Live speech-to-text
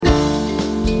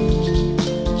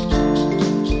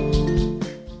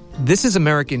This is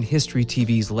American History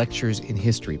TV's Lectures in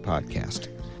History podcast.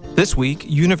 This week,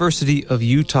 University of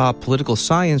Utah political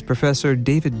science professor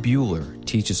David Buehler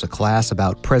teaches a class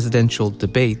about presidential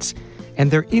debates and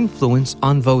their influence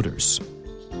on voters.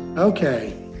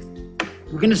 Okay,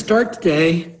 we're going to start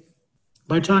today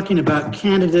by talking about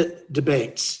candidate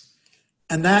debates.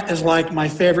 And that is like my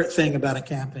favorite thing about a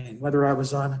campaign, whether I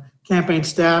was on campaign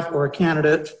staff or a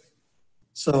candidate.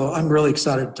 So I'm really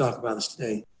excited to talk about this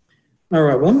today. All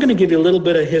right, well, I'm going to give you a little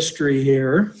bit of history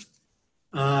here.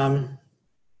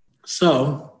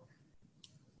 So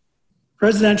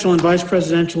presidential and vice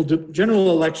presidential general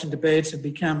election debates have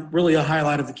become really a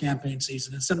highlight of the campaign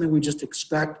season. It's something we just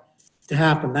expect to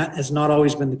happen. That has not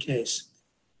always been the case.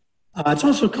 It's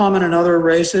also common in other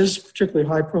races, particularly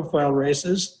high-profile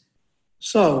races.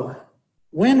 So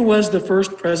when was the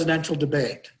first presidential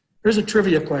debate? Here's a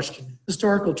trivia question,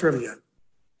 historical trivia.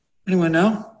 Anyone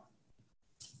know?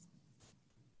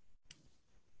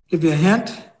 Give you a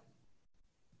hint.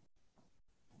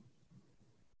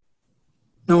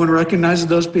 No one recognizes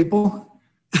those people?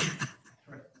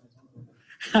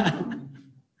 All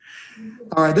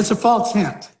right, that's a false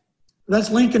hint. That's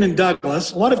Lincoln and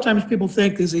Douglas. A lot of times people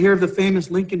think, as they hear of the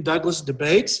famous Lincoln-Douglas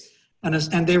debates,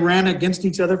 and they ran against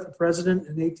each other for president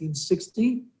in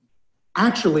 1860.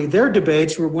 Actually, their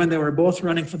debates were when they were both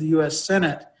running for the U.S.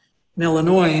 Senate in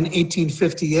Illinois in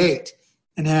 1858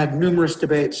 and had numerous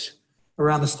debates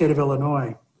around the state of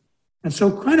Illinois. And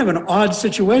so kind of an odd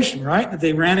situation, right?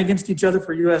 They ran against each other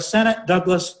for U.S. Senate.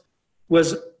 Douglas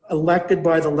was elected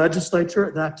by the legislature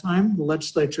at that time. The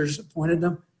legislatures appointed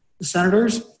them, the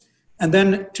senators. And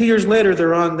then 2 years later,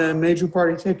 they're on the major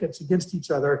party tickets against each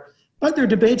other. But their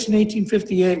debates in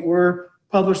 1858 were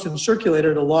published and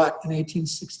circulated a lot in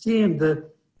 1860, and the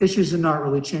issues had not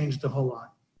really changed a whole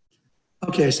lot.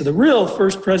 Okay, so the real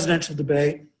first presidential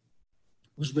debate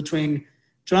was between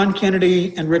John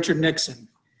Kennedy and Richard Nixon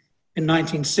in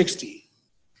 1960.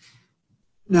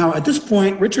 Now, at this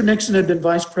point, Richard Nixon had been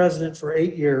vice president for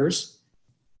 8 years,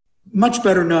 much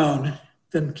better known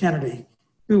than Kennedy,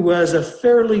 who was a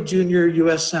fairly junior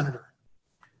U.S. senator.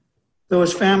 Though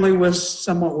his family was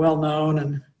somewhat well known,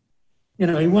 and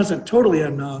he wasn't totally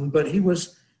unknown, but he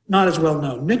was not as well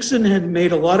known. Nixon had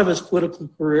made a lot of his political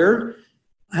career,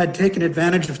 had taken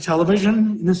advantage of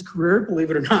television in his career,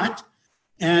 believe it or not,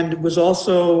 and was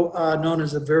also known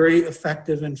as a very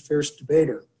effective and fierce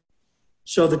debater.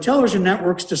 So the television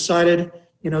networks decided,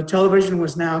 television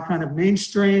was now kind of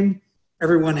mainstream.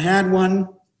 Everyone had one,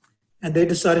 and they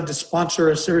decided to sponsor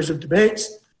a series of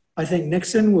debates. I think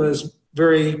Nixon was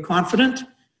very confident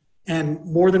and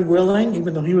more than willing,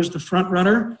 even though he was the front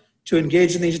runner, to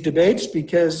engage in these debates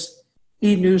because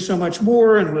he knew so much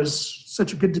more and was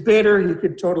such a good debater, he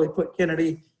could totally put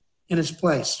Kennedy in his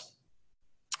place.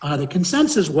 The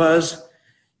consensus was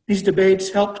these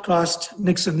debates helped cost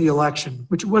Nixon the election,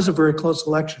 which was a very close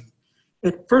election.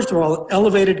 It, first of all,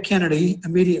 elevated Kennedy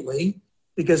immediately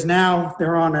because now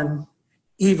they're on an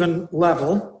even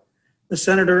level, the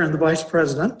senator and the vice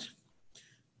president.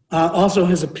 Also,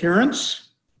 his appearance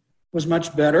was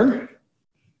much better,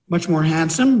 much more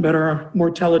handsome, better, more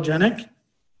telegenic.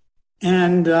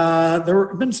 And there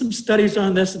have been some studies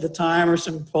on this at the time or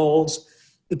some polls.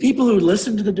 The people who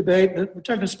listened to the debate, we're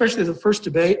talking especially the first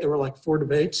debate, there were like 4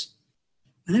 debates,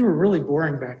 and they were really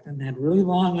boring back then. They had really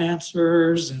long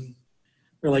answers, and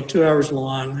they're like 2 hours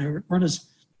long.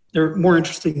 They're more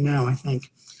interesting now, I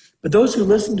think. But those who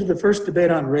listened to the first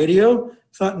debate on radio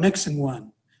thought Nixon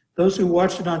won. Those who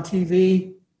watched it on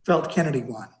TV felt Kennedy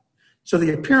won. So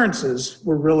the appearances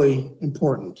were really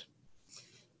important.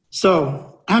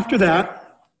 So after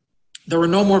that, there were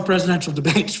no more presidential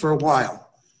debates for a while.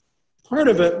 Part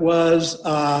of it was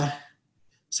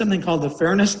something called the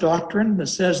Fairness Doctrine that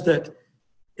says that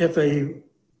if a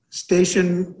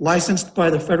station licensed by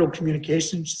the Federal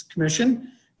Communications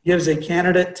Commission gives a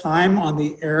candidate time on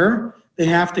the air, they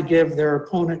have to give their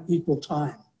opponent equal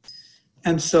time.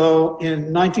 And so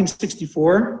in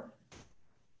 1964,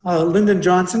 Lyndon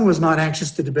Johnson was not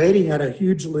anxious to debate. He had a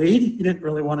huge lead. He didn't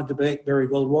really want to debate Barry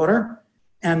Goldwater.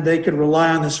 And they could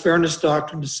rely on this Fairness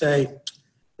Doctrine to say,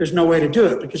 there's no way to do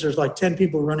it because there's like 10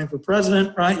 people running for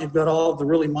president, right? You've got all of the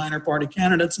really minor party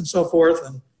candidates and so forth,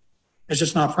 and it's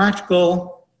just not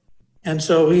practical. And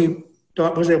so he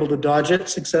was able to dodge it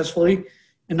successfully.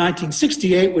 In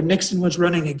 1968, when Nixon was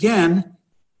running again,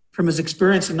 from his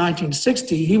experience in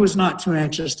 1960, he was not too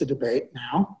anxious to debate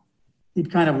now.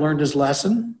 He'd kind of learned his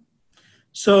lesson.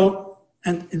 So,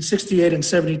 and in 68 and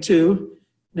 72,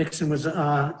 Nixon was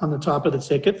on the top of the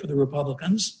ticket for the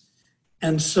Republicans.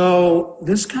 And so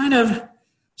this kind of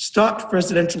stopped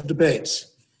presidential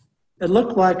debates. it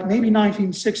looked like maybe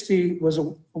 1960 was a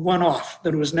one-off,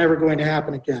 that it was never going to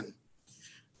happen again.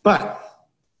 But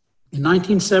in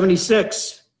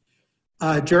 1976,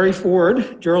 Gerald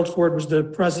Ford was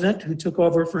the president who took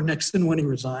over for Nixon when he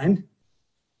resigned.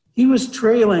 He was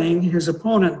trailing his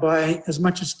opponent by as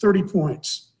much as 30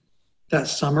 points that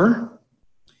summer.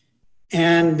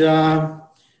 And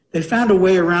they found a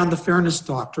way around the fairness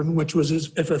doctrine, which was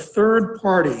if a third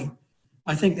party,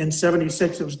 I think in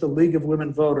 76 it was the League of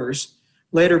Women Voters,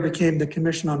 later became the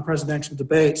Commission on Presidential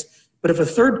Debates. But if a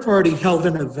third party held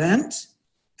an event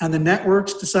and the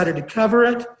networks decided to cover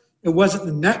it, it wasn't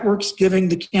the networks giving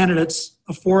the candidates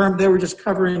a forum, they were just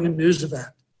covering a news event.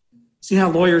 See how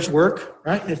lawyers work,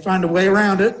 right? They find a way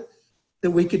around it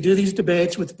that we could do these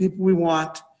debates with the people we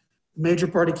want, major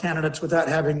party candidates, without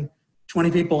having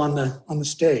 20 people on the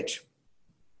stage.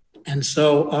 And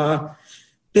so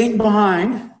being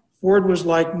behind, Ford was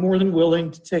like more than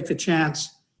willing to take the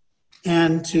chance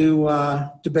and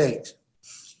to debate.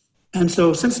 And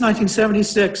so since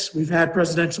 1976, we've had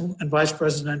presidential and vice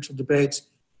presidential debates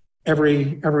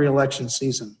every election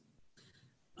season.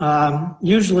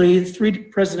 Usually 3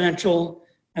 presidential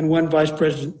and 1 vice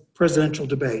presidential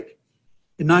debate.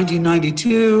 In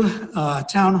 1992,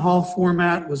 town hall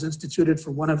format was instituted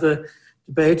for one of the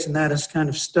debates, and that has kind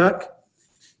of stuck.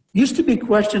 Used to be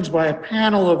questions by a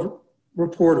panel of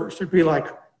reporters. There'd be like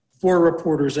 4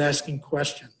 reporters asking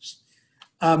questions.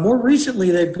 More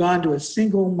recently, they've gone to a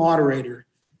single moderator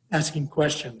asking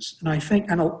questions, and I think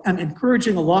and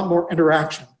encouraging a lot more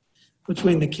interaction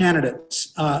between the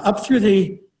candidates. Up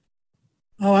through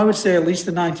I would say at least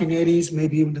the 1980s,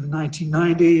 maybe even to the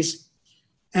 1990s,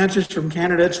 answers from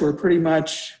candidates were pretty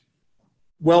much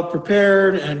well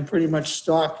prepared and pretty much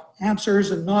stock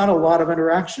answers and not a lot of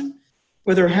interaction.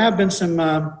 But there have been some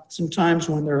times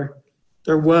when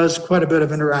there was quite a bit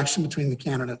of interaction between the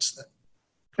candidates that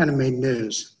kind of made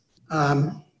news.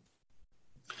 Now,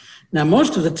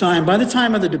 most of the time, by the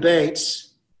time of the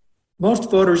debates, most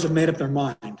voters have made up their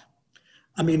mind.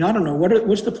 I mean, I don't know,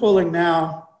 what's the polling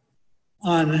now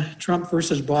on Trump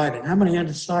versus Biden? How many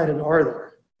undecided are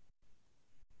there?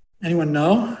 Anyone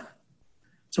know?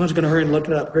 Someone's going to hurry and look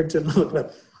it up. Greg didn't look it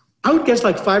up. I would guess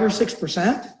like 5 or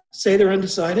 6% say they're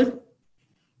undecided.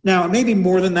 Now, it may be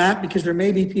more than that because there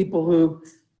may be people who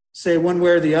say one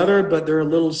way or the other, but they're a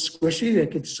little squishy. They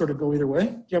could sort of go either way.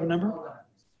 Do you have a number?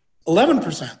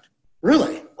 11%.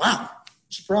 Really? Wow.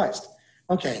 Surprised.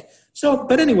 Okay. So,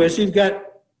 but anyway, so you've got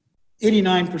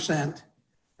 89%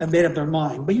 have made up their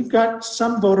mind, but you've got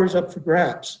some voters up for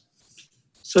grabs.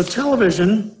 So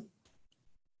television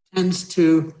tends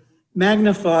to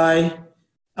magnify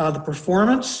the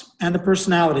performance and the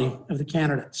personality of the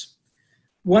candidates.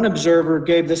 One observer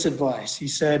gave this advice. He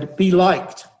said, be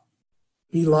liked.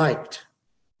 Be liked.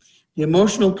 The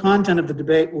emotional content of the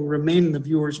debate will remain in the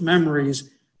viewer's memories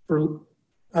for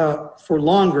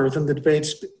longer than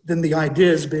the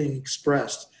ideas being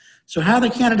expressed. So how the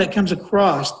candidate comes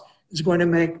across is going to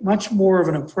make much more of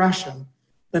an impression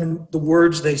than the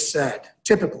words they said,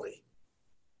 typically.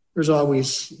 There's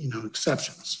always,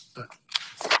 exceptions. But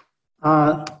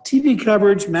TV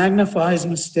coverage magnifies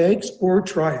mistakes or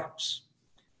triumphs.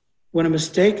 When a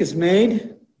mistake is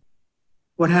made,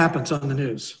 what happens on the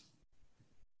news?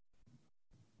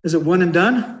 Is it one and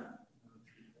done?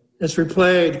 It's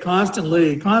replayed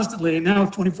constantly. Now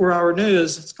 24-hour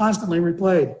news, it's constantly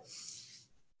replayed.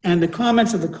 And the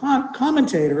comments of the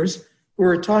commentators who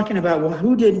are talking about, well,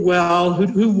 who did well,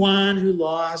 who won, who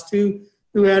lost, who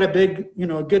had a big,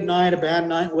 a good night, a bad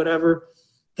night, whatever,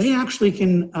 they actually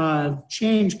can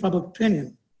change public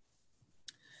opinion.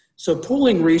 So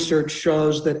polling research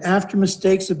shows that after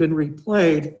mistakes have been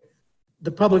replayed,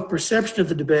 the public perception of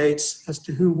the debates as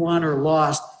to who won or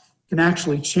lost can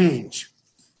actually change.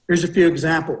 Here's a few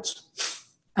examples.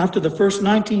 After the first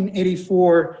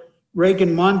 1984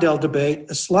 Reagan-Mondale debate,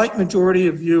 a slight majority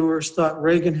of viewers thought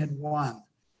Reagan had won.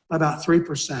 About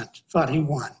 3% thought he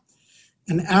won.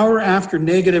 An hour after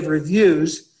negative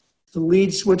reviews, the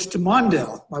lead switched to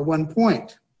Mondale by 1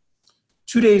 point.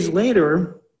 2 days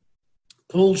later,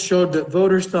 polls showed that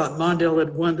voters thought Mondale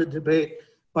had won the debate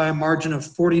by a margin of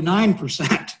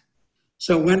 49%.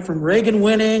 So it went from Reagan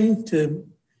winning to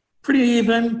pretty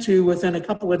even to within a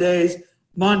couple of days,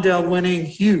 Mondale winning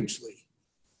hugely.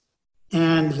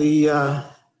 And the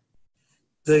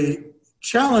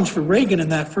challenge for Reagan in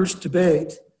that first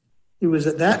debate, he was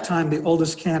at that time the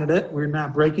oldest candidate. We're now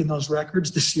breaking those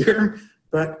records this year.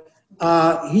 But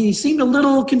he seemed a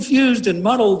little confused and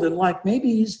muddled and like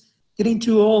maybe he's getting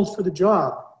too old for the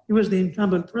job. He was the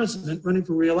incumbent president running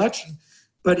for re-election,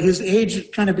 but his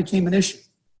age kind of became an issue.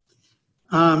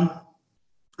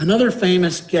 Another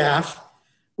famous gaffe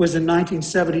was in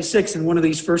 1976 in one of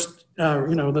these first,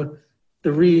 the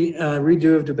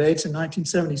redo of debates in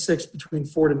 1976 between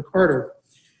Ford and Carter.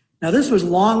 Now, this was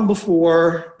long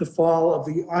before the fall of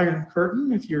the Iron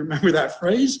Curtain, if you remember that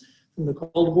phrase from the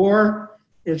Cold War.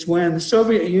 It's when the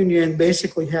Soviet Union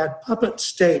basically had puppet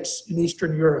states in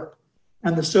Eastern Europe,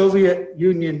 and the Soviet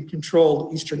Union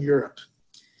controlled Eastern Europe.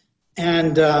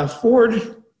 And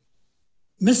Ford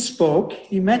misspoke.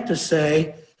 He meant to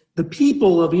say, the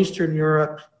people of Eastern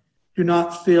Europe do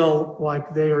not feel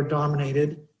like they are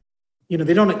dominated.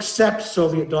 They don't accept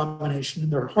Soviet domination in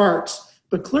their hearts,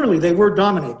 but clearly they were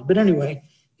dominated. But anyway,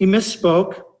 he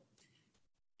misspoke,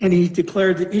 and he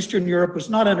declared that Eastern Europe was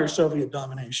not under Soviet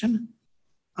domination.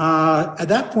 At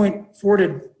that point, Ford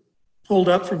had pulled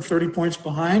up from 30 points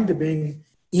behind to being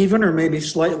even or maybe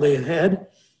slightly ahead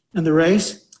in the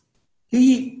race.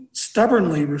 He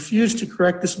stubbornly refused to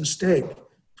correct this mistake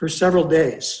for several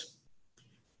days.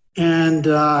 And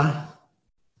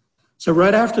so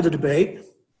right after the debate,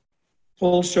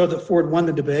 polls showed that Ford won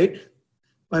the debate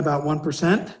by about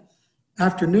 1%.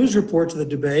 After news reports of the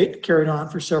debate carried on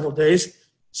for several days,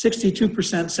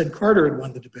 62% said Carter had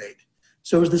won the debate.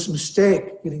 So it was this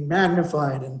mistake getting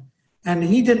magnified, and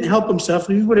he didn't help himself.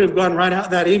 He would have gone right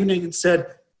out that evening and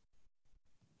said,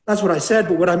 that's what I said,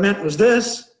 but what I meant was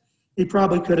this. He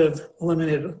probably could have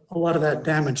eliminated a lot of that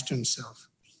damage to himself.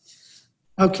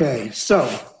 Okay, so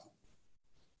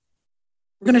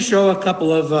we're going to show a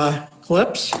couple of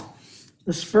clips.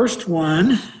 This first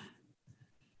one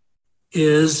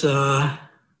is kind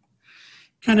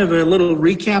of a little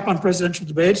recap on presidential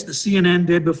debates the CNN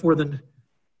did before the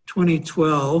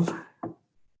 2012.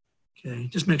 Okay,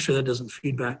 just make sure that doesn't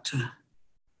feed back to.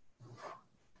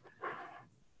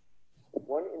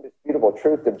 One indisputable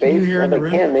truth, debates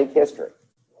can make history.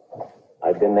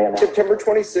 I've been there now. September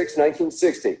 26,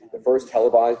 1960, the first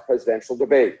televised presidential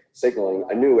debate, signaling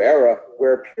a new era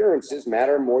where appearances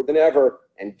matter more than ever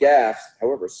and gaffes,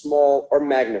 however small, are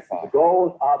magnified. The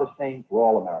goals are the same for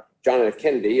all Americans. John F.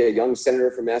 Kennedy, a young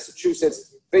senator from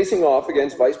Massachusetts, facing off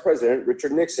against Vice President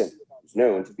Richard Nixon, who's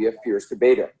known to be a fierce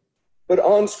debater. But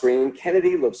on screen,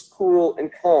 Kennedy looks cool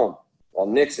and calm, while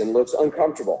Nixon looks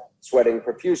uncomfortable, sweating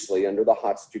profusely under the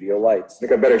hot studio lights. I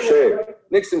think I better shave.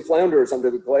 Nixon flounders under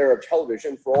the glare of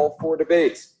television for all four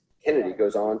debates. Kennedy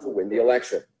goes on to win the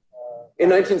election. In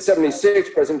 1976,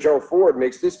 President Gerald Ford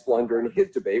makes this blunder in his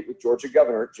debate with Georgia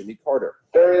Governor Jimmy Carter.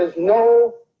 There is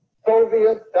no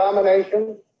Soviet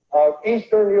domination of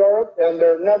Eastern Europe, and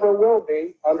there never will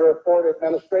be under a Ford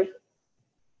administration.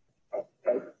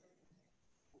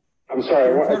 I'm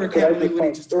sorry.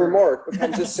 The remark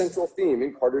becomes a central theme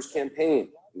in Carter's campaign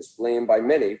and is blamed by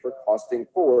many for costing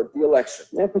Ford the election.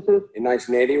 Emphasis. In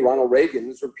 1980, Ronald Reagan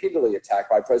was repeatedly attacked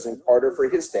by President Carter for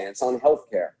his stance on health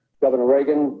care. Governor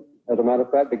Reagan, as a matter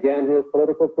of fact, began his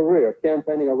political career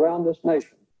campaigning around this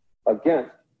nation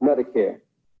against Medicare.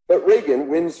 But Reagan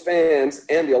wins fans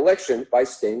and the election by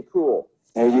staying cool.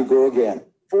 There you go again.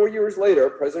 4 years later,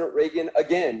 President Reagan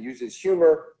again uses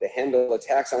humor to handle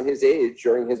attacks on his age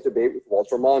during his debate with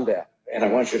Walter Mondale. And I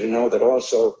want you to know that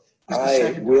also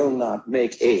I will not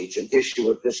make age an issue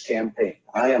of this campaign.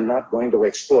 I am not going to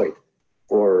exploit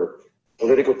for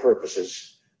political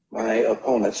purposes my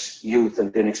opponent's youth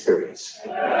and inexperience.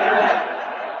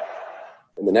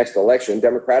 In the next election,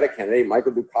 Democratic candidate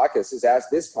Michael Dukakis is asked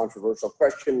this controversial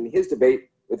question in his debate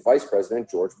with Vice President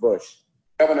George Bush.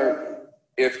 Governor,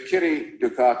 if Kitty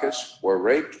Dukakis were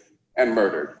raped and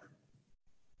murdered,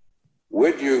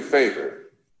 would you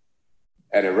favor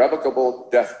an irrevocable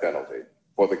death penalty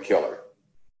for the killer?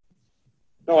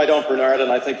 No, I don't, Bernard,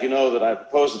 and I think you know that I've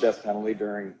opposed the death penalty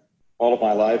during all of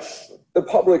my life. The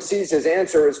public sees his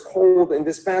answer as cold and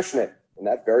dispassionate, and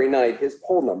that very night his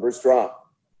poll numbers drop.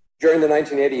 During the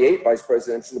 1988 vice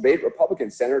presidential debate, Republican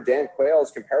Senator Dan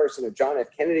Quayle's comparison of John F.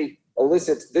 Kennedy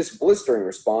elicits this blistering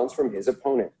response from his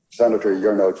opponent. Senator,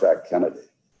 you're no Jack Kennedy.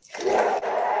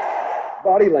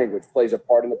 Body language plays a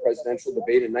part in the presidential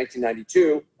debate in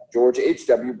 1992. George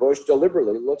H.W. Bush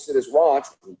deliberately looks at his watch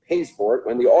and pays for it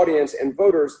when the audience and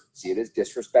voters see it as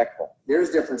disrespectful.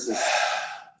 Here's differences.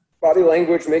 Body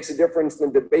language makes a difference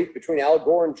in the debate between Al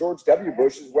Gore and George W.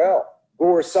 Bush as well.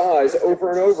 Gore sighs over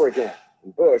and over again.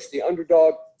 And Bush, the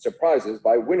underdog, surprises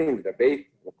by winning the debate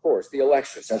and, of course, the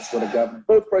election. That's what a governor.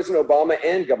 Both President Obama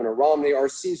and Governor Romney are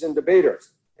seasoned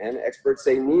debaters, and experts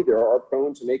say neither are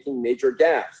prone to making major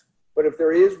gaffes. But if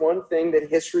there is one thing that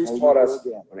history's taught us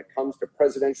when it comes to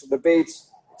presidential debates,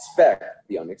 expect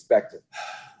the unexpected.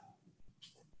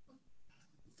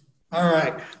 All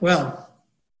right. Well,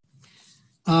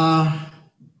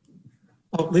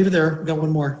 leave it there. I've got one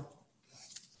more.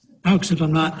 Oh, except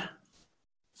I'm not.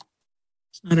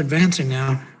 Not advancing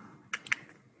now.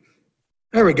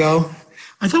 There we go.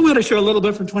 I thought we ought to show a little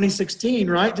bit from 2016,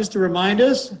 right? Just to remind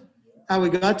us how we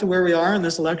got to where we are in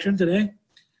this election today.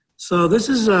 So this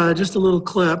is just a little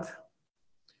clip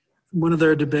from one of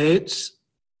their debates.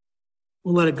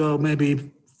 We'll let it go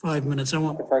maybe 5 minutes. I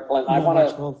want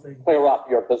to clear up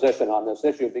your position on this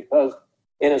issue, because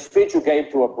in a speech you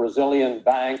gave to a Brazilian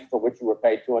bank for which you were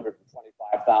paid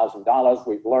 $225,000,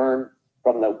 we've learned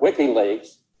from the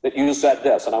WikiLeaks that you said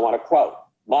this, and I want to quote,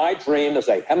 "My dream is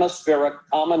a hemispheric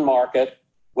common market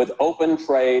with open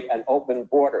trade and open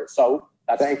borders." So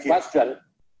that's the question.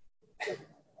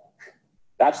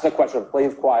 That's the question.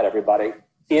 Please quiet, everybody.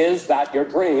 Is that your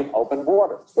dream, open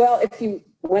borders? Well, if you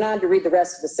went on to read the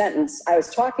rest of the sentence, I was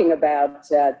talking about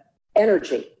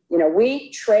energy. You know,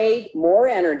 we trade more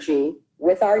energy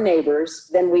with our neighbors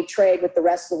than we trade with the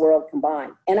rest of the world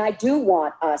combined. And I do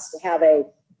want us to have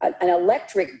an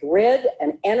electric grid,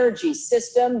 an energy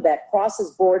system that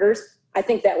crosses borders. I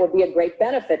think that would be a great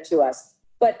benefit to us.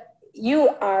 But you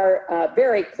are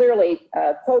very clearly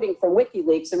quoting from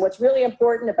WikiLeaks. And what's really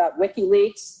important about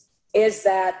WikiLeaks is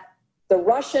that the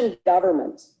Russian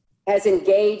government has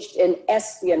engaged in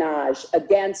espionage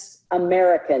against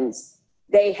Americans.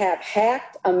 They have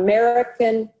hacked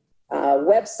American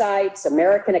websites,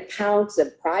 American accounts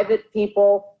of private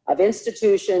people, of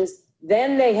institutions.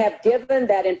 Then they have given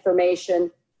that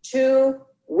information to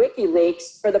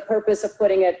WikiLeaks for the purpose of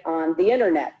putting it on the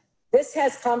internet. This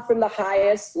has come from the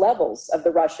highest levels of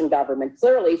the Russian government,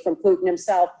 clearly from Putin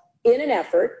himself, in an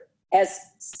effort, as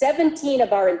 17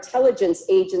 of our intelligence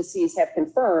agencies have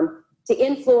confirmed, to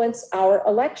influence our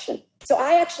election. So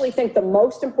I actually think the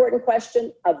most important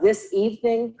question of this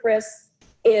evening, Chris,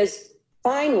 is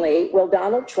finally, will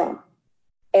Donald Trump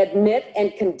admit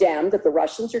and condemn that the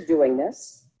Russians are doing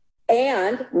this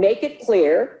and make it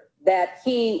clear that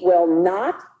he will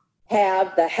not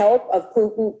have the help of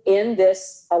Putin in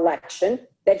this election,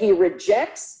 that he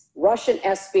rejects Russian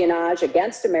espionage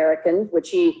against Americans, which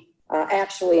he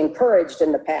actually encouraged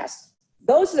in the past.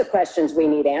 Those are the questions we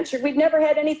need answered. We've never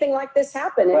had anything like this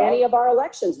happen in any of our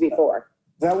elections before.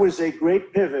 That was a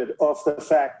great pivot off the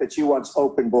fact that you want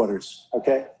open borders,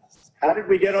 okay? How did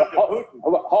we get on to Putin?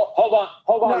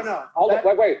 Hold on.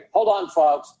 No. Wait. Hold on,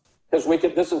 folks, because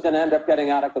this is going to end up getting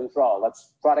out of control.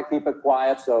 Let's try to keep it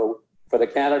quiet for the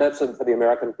candidates and for the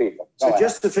American people. So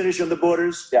just to finish on the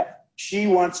borders, she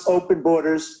wants open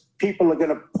borders. People are going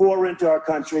to pour into our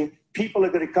country. People are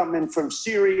going to come in from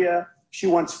Syria. She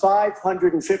wants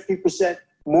 550%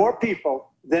 more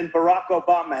people than Barack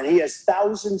Obama. And he has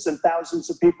thousands and thousands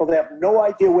of people. They have no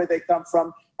idea where they come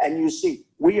from. And you see,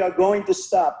 we are going to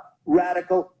stop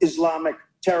radical Islamic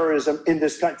terrorism in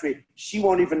this country. She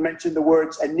won't even mention the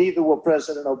words, and neither will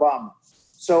President Obama.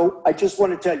 So I just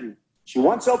want to tell you, she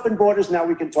wants open borders. Now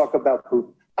we can talk about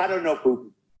Putin. I don't know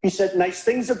Putin. He said nice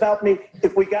things about me.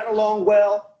 If we got along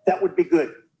well, that would be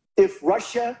good. If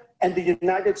Russia and the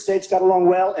United States got along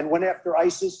well and went after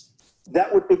ISIS,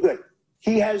 that would be good.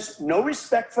 He has no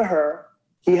respect for her.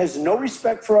 He has no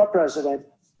respect for our president.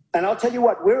 And I'll tell you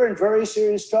what, we're in very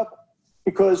serious trouble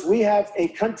because we have a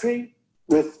country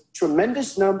with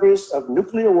tremendous numbers of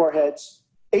nuclear warheads,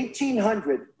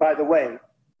 1,800, by the way,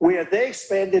 where they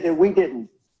expanded and we didn't.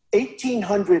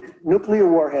 1,800 nuclear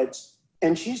warheads,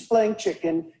 and she's playing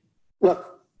chicken.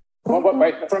 Look,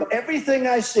 Putin, from everything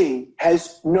I see,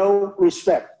 has no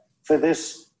respect for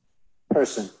this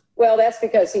person. Well, that's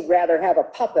because he'd rather have a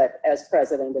puppet as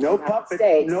president of the United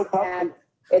States. No puppet. And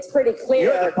it's pretty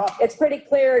clear. It's pretty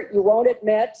clear you won't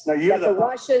admit that the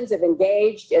Russians have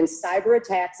engaged in cyber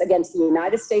attacks against the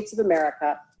United States of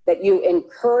America, that you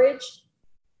encouraged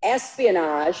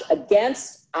espionage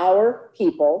against our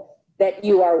people, that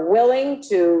you are willing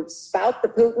to spout the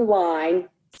Putin line,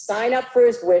 sign up for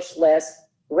his wish list,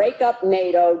 break up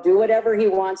NATO, do whatever he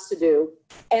wants to do,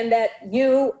 and that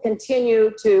you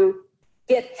continue to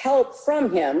get help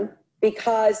from him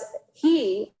because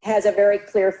he has a very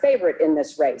clear favorite in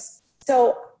this race.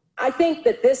 So I think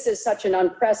that this is such an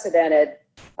unprecedented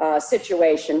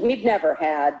situation. We've never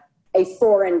had a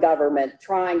foreign government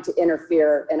trying to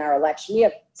interfere in our election. We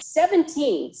have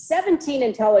 17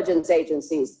 intelligence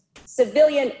agencies,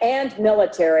 civilian and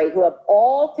military, who have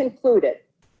all concluded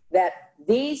that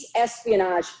these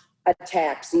espionage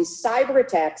attacks, these cyber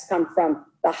attacks, come from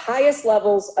the highest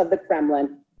levels of the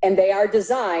Kremlin. and they are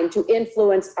designed to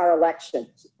influence our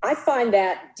elections. I find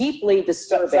that deeply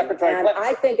disturbing, and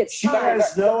I think it's She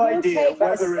has no idea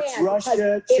whether it's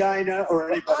Russia, China,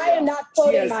 or anybody I am not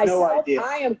quoting myself. No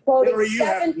I am quoting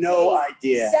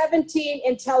Hillary, 17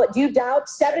 intelligence. Do you doubt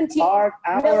 17 our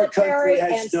military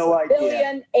has and no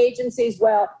civilian agencies?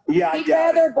 Well, he'd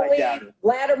rather believe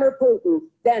Vladimir Putin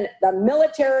than the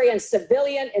military and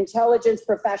civilian intelligence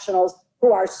professionals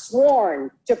who are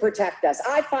sworn to protect us.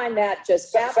 I find that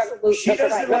just absolutely. She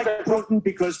doesn't like Putin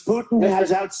because Putin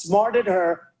has outsmarted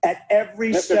her at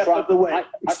every step of the way.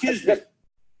 Excuse me.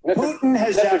 Putin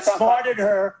has outsmarted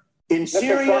her in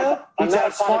Syria. He's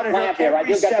outsmarted her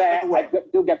every step of the way. I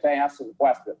do get to ask some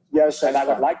questions. Yes, and I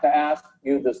would like to ask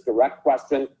you this direct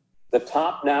question. The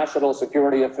top national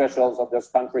security officials of this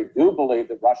country do believe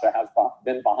that Russia has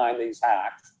been behind these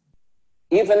hacks.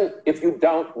 Even if you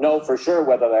don't know for sure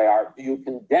whether they are, do you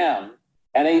condemn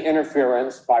any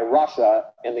interference by Russia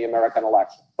in the American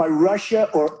election? By Russia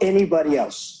or anybody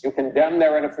else? You condemn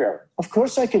their interference? Of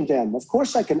course I condemn. Of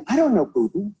course I can. I don't know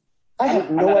Putin. I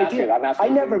have no idea. I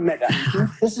never met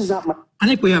Putin. This is not my... I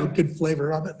think we have a good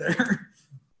flavor of it there.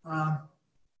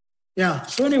 Yeah,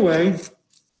 so anyway,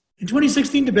 in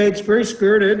 2016 debates, very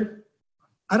spirited.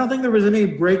 I don't think there was any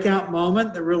breakout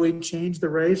moment that really changed the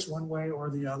race one way or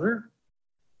the other.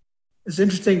 It's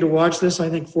interesting to watch this, I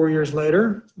think, 4 years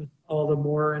later, with all the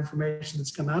more information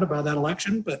that's come out about that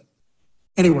election. But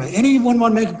anyway, anyone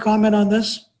want to make a comment on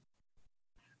this?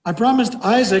 I promised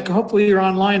Isaac, hopefully you're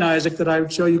online, Isaac, that I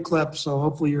would show you clips, so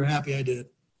hopefully you're happy I did.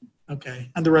 Okay,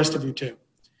 and the rest of you too.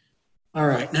 All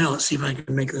right, now let's see if I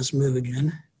can make this move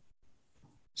again.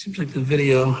 Seems like the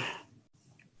video.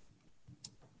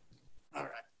 All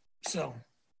right, so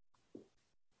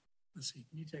let's see,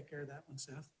 can you take care of that one,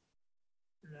 Seth?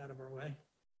 Get it out of our way.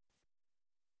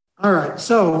 All right,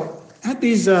 so at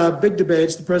these big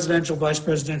debates, the presidential, vice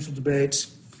presidential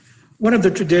debates, one of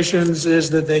the traditions is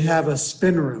that they have a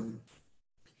spin room.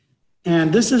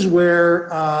 And this is where,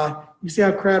 you see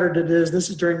how crowded it is. This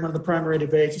is during one of the primary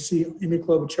debates. You see Amy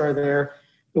Klobuchar there,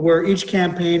 but where each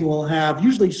campaign will have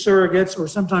usually surrogates or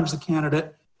sometimes the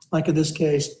candidate, like in this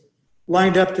case,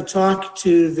 lined up to talk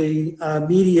to the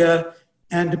media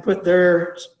and to put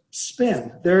their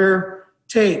spin, their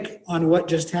take on what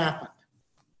just happened.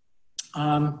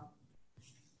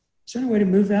 Is there any way to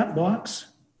move that box,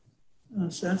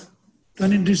 Seth? Do I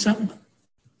need to do something?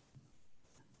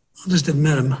 I'll just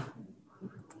admit him.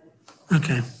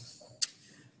 Okay.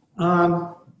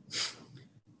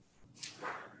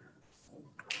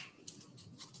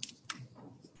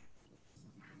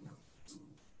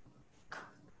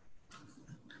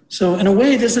 So in a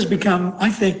way, this has become, I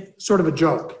think, sort of a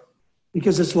joke,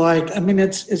 because it's like, I mean,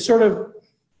 it's sort of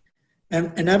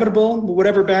inevitable.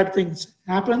 Whatever bad things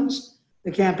happens,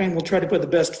 the campaign will try to put the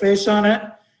best face on it.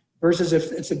 Versus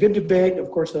if it's a good debate,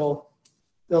 of course they'll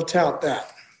tout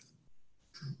that.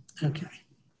 Okay.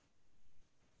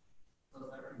 So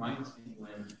that reminds me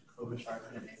when Klobuchar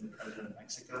couldn't name the president of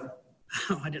Mexico.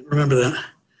 Oh, I didn't remember that.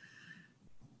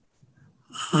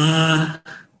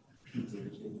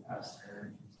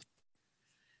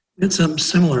 Did something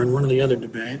similar in one of the other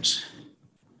debates.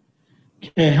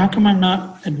 Okay, how come I'm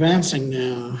not advancing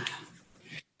now?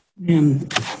 Man,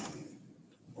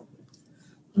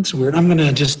 that's weird. I'm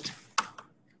gonna just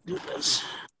do this.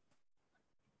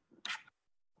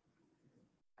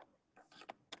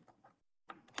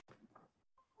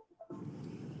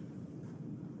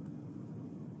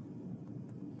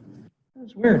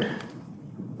 That's weird.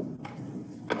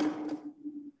 All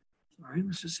right,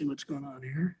 let's just see what's going on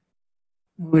here.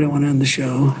 We don't want to end the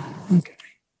show. Okay.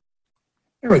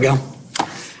 There we go.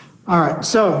 All right,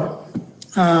 so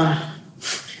a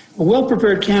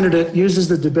well-prepared candidate uses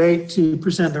the debate to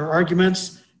present their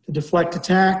arguments, to deflect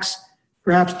attacks,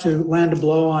 perhaps to land a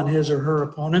blow on his or her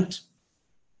opponent.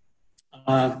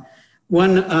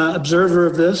 One observer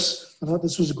of this, I thought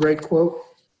this was a great quote,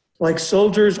 like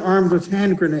soldiers armed with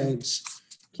hand grenades,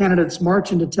 candidates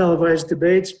march into televised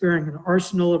debates bearing an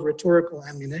arsenal of rhetorical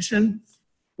ammunition.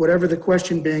 Whatever the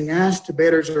question being asked,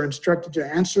 debaters are instructed to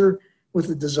answer with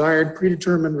the desired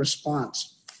predetermined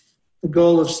response. The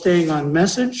goal of staying on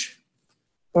message,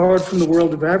 borrowed from the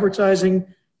world of advertising,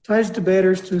 ties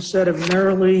debaters to a set of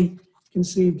narrowly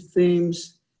conceived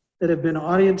themes that have been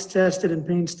audience tested and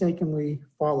painstakingly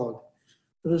followed.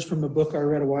 This is from a book I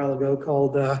read a while ago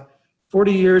called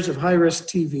 40 Years of High-Risk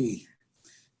TV,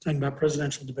 talking about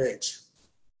presidential debates.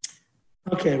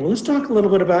 Okay, well, let's talk a little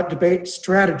bit about debate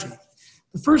strategy.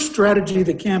 The first strategy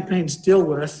that campaigns deal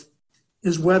with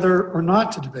is whether or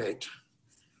not to debate,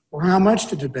 or how much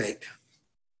to debate.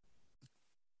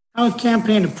 How a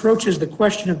campaign approaches the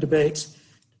question of debates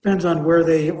Depends on where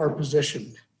they are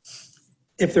positioned.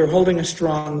 If they're holding a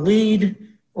strong lead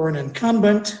or an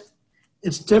incumbent,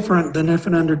 it's different than if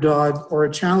an underdog or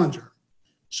a challenger.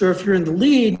 So if you're in the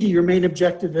lead, your main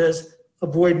objective is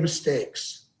avoid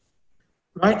mistakes,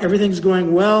 right? Everything's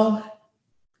going well.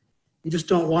 You just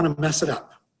don't want to mess it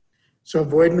up. So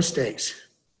avoid mistakes.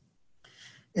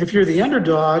 If you're the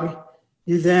underdog,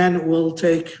 you then will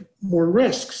take more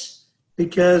risks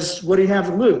because what do you have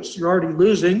to lose? You're already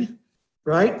losing,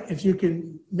 right? If you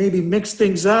can maybe mix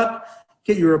things up,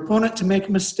 get your opponent to make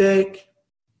a mistake,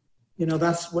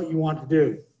 that's what you want to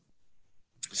do.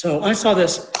 So I saw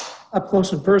this up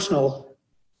close and personal.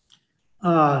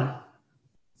 I've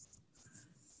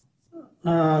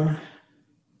got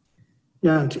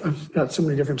so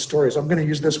many different stories. I'm going to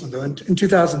use this one, though. In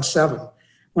 2007,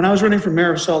 when I was running for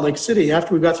mayor of Salt Lake City,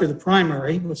 after we got through the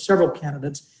primary with several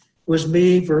candidates, it was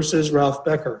me versus Ralph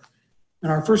Becker.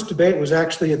 And our first debate was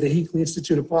actually at the Hinckley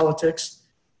Institute of Politics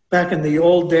back in the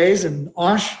old days in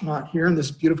Osh, not here in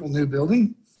this beautiful new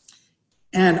building.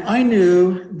 And I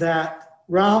knew that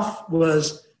Ralph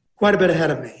was quite a bit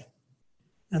ahead of me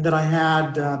and that I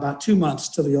had about 2 months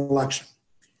to the election.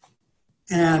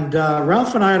 And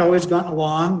Ralph and I had always gotten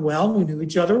along well. We knew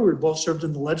each other. We were both served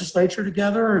in the legislature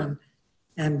together,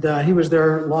 and he was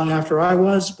there long after I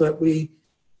was, but we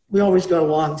always got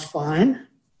along fine.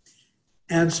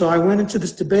 And so I went into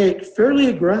this debate fairly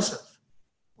aggressive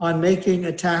on making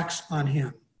attacks on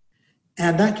him.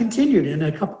 And that continued in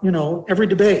a couple, every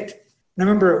debate. And I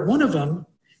remember at one of them,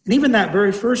 and even that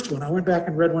very first one, I went back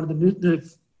and read one of the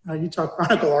Utah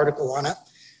Chronicle article on it.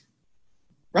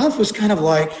 Ralph was kind of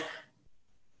like,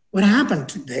 "What happened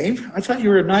to Dave? I thought you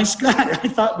were a nice guy. I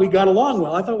thought we got along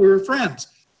well. I thought we were friends."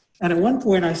 And at one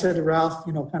point I said to Ralph,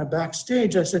 kind of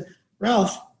backstage, I said,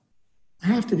 "Ralph, I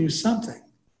have to do something.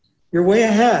 You're way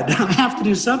ahead. I have to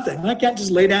do something. I can't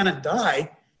just lay down and die.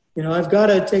 I've got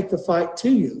to take the fight to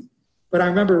you." But I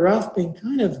remember Ralph being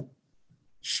kind of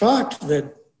shocked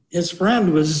that his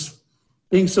friend was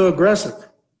being so aggressive.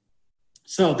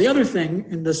 So the other thing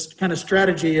in this kind of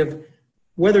strategy of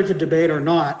whether to debate or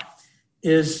not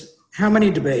is how many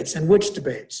debates and which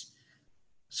debates.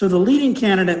 So the leading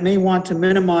candidate may want to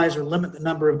minimize or limit the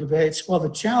number of debates, while the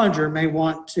challenger may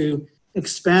want to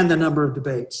expand the number of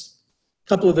debates. A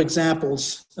couple of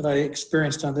examples that I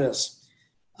experienced on this.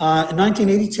 In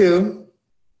 1982,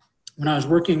 when I was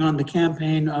working on the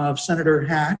campaign of Senator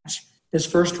Hatch, his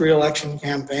first re-election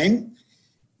campaign,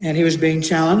 and he was being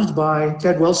challenged by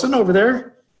Ted Wilson over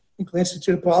there, Hinckley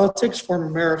Institute of Politics, former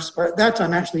mayor of, at that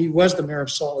time actually he was the mayor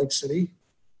of Salt Lake City.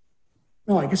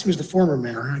 No, I guess he was the former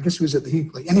mayor. I guess he was at the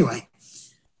Hinckley. Anyway,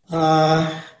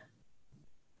 no,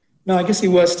 I guess he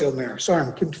was still mayor. Sorry,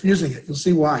 I'm confusing it. You'll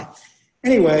see why.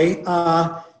 Anyway,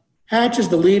 Hatch is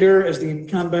the leader, as the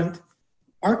incumbent.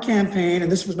 Our campaign,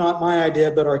 and this was not my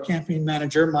idea, but our campaign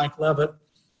manager, Mike Levitt,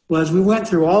 was we went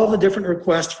through all the different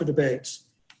requests for debates.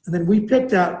 And then we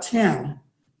picked out 10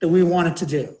 that we wanted to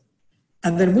do.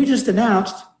 And then we just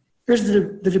announced, here's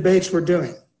the debates we're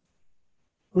doing.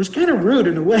 It was kind of rude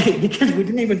in a way because we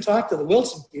didn't even talk to the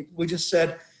Wilson people. We just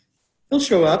said, he'll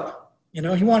show up. He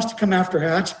wants to come after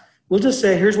Hatch. We'll just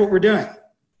say, here's what we're doing.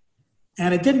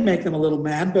 And it did make them a little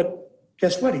mad, but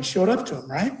guess what? He showed up to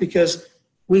them, right? Because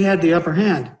we had the upper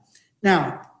hand.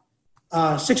 Now,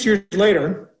 6 years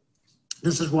later,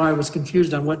 this is why I was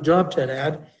confused on what job Ted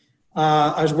had.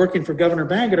 I was working for Governor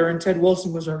Bangerter, and Ted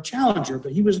Wilson was our challenger,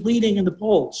 but he was leading in the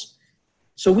polls.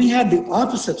 So we had the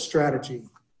opposite strategy.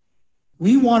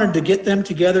 We wanted to get them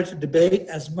together to debate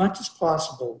as much as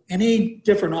possible. Any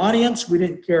different audience, we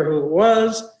didn't care who it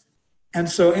was. And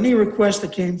so any request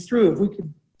that came through, if we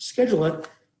could schedule it,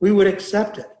 we would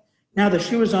accept it. Now the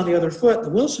shoe is on the other foot. The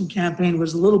Wilson campaign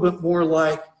was a little bit more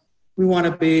like, we want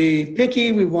to be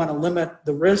picky, we want to limit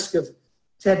the risk of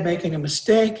Ted making a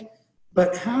mistake.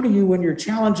 But how do you, when you're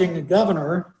challenging a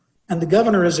governor and the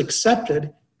governor is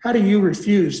accepted, how do you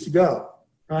refuse to go,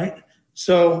 right?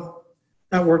 So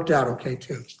that worked out okay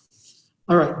too.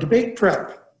 All right, debate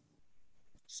prep.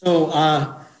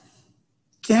 So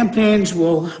campaigns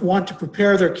will want to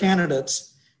prepare their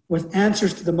candidates with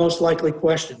answers to the most likely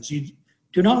questions. You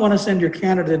do not want to send your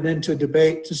candidate into a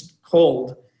debate just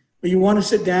cold, but you want to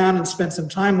sit down and spend some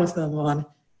time with them on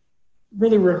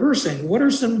really rehearsing. What are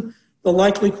the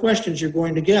likely questions you're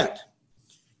going to get?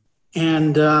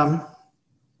 And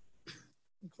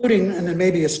including, and then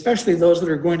maybe especially those that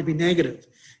are going to be negative.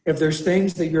 If there's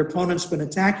things that your opponent's been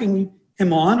attacking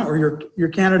him on or your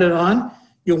candidate on,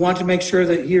 you'll want to make sure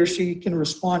that he or she can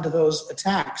respond to those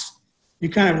attacks. You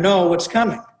kind of know what's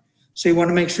coming. So you want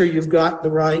to make sure you've got the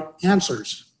right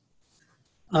answers.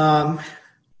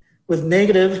 With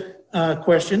negative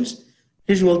questions,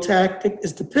 usual tactic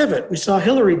is to pivot. We saw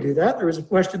Hillary do that. There was a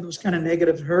question that was kind of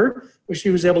negative to her, but she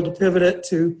was able to pivot it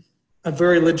to a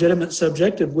very legitimate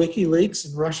subject of WikiLeaks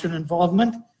and Russian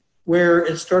involvement, where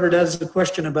it started as a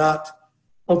question about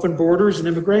open borders and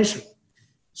immigration.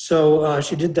 So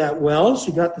she did that well.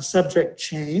 She got the subject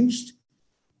changed.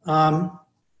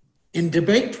 In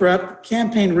debate prep,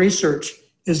 campaign research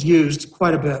is used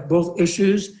quite a bit, both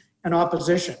issues and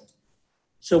opposition.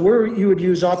 So where you would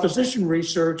use opposition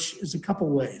research is a couple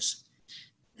ways.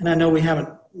 And I know we haven't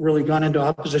really gone into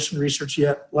opposition research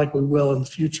yet, like we will in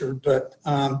the future, but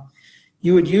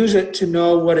you would use it to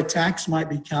know what attacks might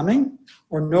be coming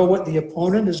or know what the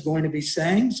opponent is going to be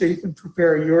saying so you can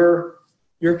prepare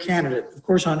your candidate. Of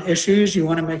course, on issues, you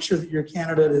want to make sure that your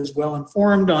candidate is well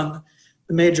informed on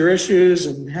the major issues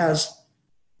and has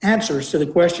answers to the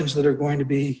questions that are going to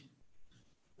be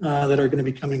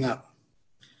coming up.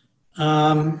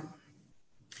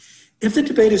 If the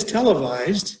debate is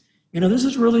televised, this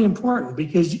is really important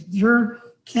because your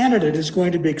candidate is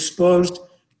going to be exposed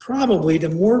probably to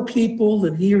more people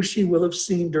than he or she will have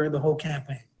seen during the whole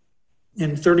campaign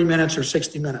in 30 minutes or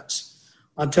 60 minutes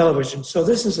on television. So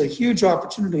this is a huge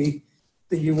opportunity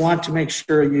that you want to make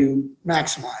sure you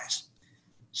maximize.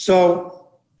 So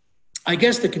I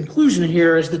guess the conclusion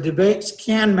here is the debates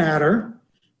can matter.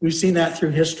 We've seen that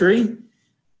through history.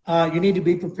 You need to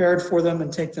be prepared for them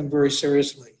and take them very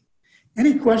seriously.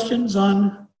 Any questions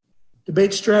on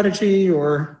debate strategy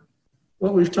or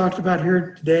what we've talked about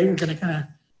here today?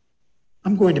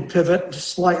 I'm going to pivot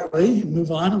slightly and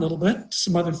move on a little bit to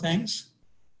some other things.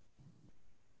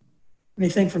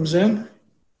 Anything from Zoom?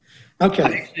 Okay.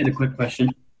 I had a quick question.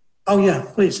 Oh yeah,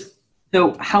 please.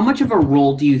 So how much of a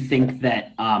role do you think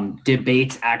that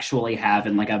debates actually have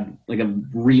in like a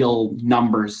real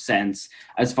numbers sense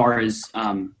as far as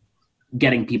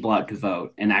getting people out to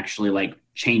vote and actually like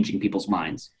changing people's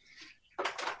minds?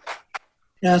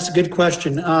 Yeah, that's a good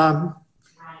question.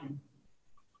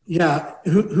 Yeah,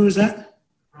 who is that?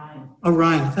 Ryan. Oh,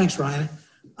 Ryan. Thanks, Ryan.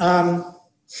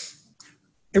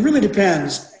 It really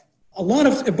depends.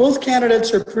 Both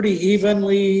candidates are pretty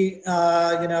evenly,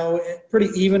 pretty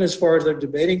even as far as their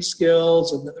debating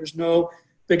skills, and that there's no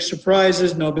big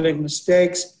surprises, no big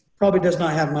mistakes. Probably does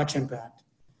not have much impact.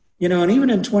 And even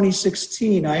in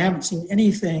 2016, I haven't seen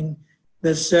anything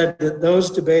that said that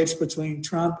those debates between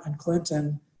Trump and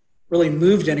Clinton really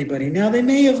moved anybody. Now, they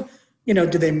may have,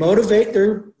 did they motivate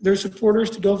their supporters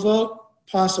to go vote?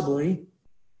 Possibly.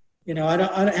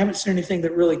 I haven't seen anything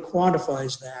that really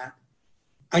quantifies that.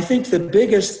 I think the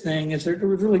biggest thing is there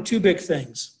were really two big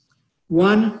things.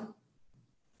 One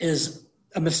is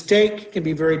a mistake can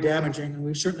be very damaging, and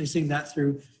we've certainly seen that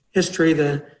through history.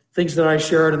 The things that I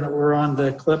shared and that were on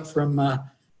the clip from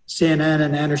CNN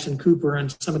and Anderson Cooper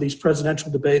and some of these presidential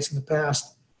debates in the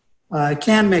past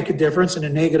can make a difference in a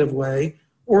negative way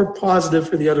or positive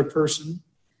for the other person.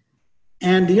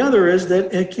 And the other is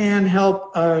that it can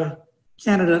help a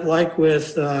candidate like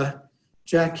with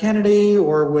Jack Kennedy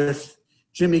or with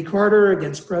Jimmy Carter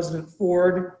against President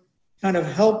Ford, kind of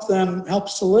help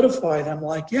solidify them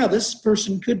like, yeah, this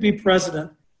person could be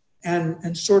president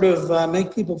and sort of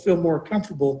make people feel more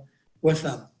comfortable with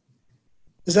them.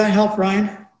 Does that help, Ryan?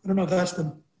 I don't know if that's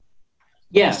the...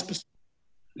 Yeah.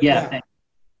 Yeah.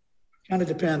 Kind of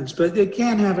depends, but it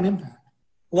can have an impact.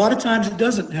 A lot of times it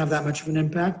doesn't have that much of an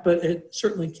impact, but it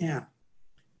certainly can.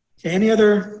 Okay, any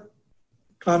other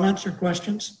comments or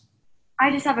questions? I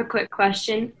just have a quick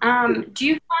question. Do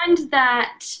you find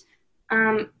that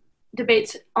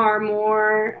debates are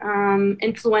more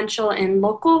influential in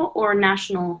local or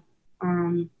national?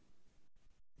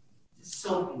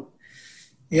 Sophie.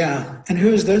 Yeah, and who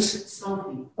is this?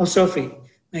 Sophie. Oh, Sophie.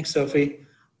 Thanks, Sophie.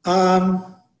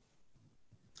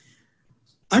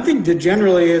 I think that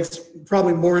generally it's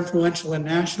probably more influential in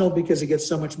national because it gets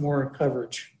so much more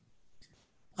coverage.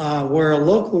 Where a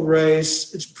local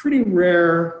race, it's pretty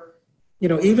rare.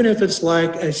 Even if it's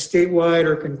like a statewide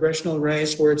or congressional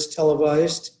race where it's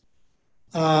televised,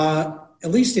 at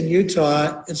least in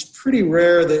Utah, it's pretty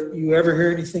rare that you ever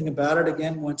hear anything about it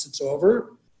again once it's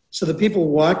over. So the people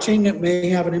watching it may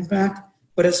have an impact,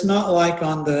 but it's not like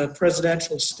on the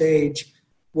presidential stage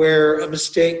where a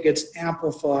mistake gets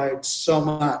amplified so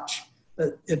much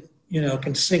that it,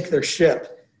 can sink their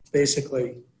ship,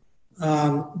 basically.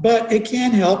 But it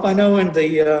can help. I know in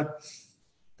the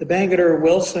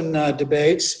Bangerter-Wilson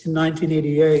debates in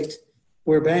 1988,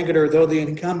 where Bangerter, though the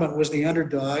incumbent, was the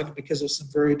underdog because of some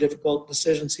very difficult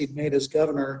decisions he'd made as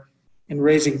governor in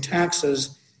raising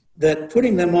taxes, that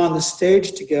putting them on the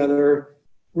stage together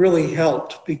really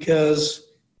helped because,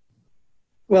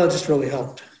 well, it just really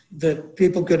helped. That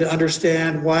people could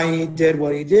understand why he did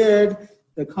what he did,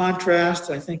 the contrast,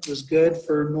 I think, was good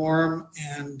for Norm.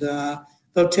 And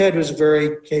though Ted was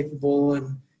very capable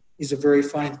and he's a very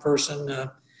fine person,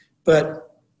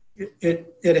 but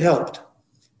it helped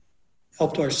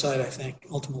our side, I think,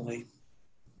 ultimately.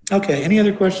 Okay, any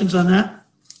other questions on that?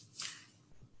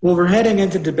 Well, we're heading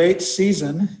into debate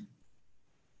season.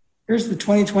 Here's the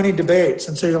 2020 debates.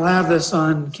 And so you'll have this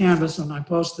on Canvas when I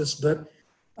post this, but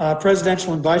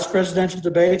presidential and vice presidential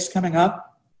debates coming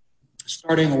up,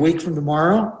 starting a week from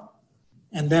tomorrow.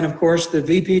 And then, of course, the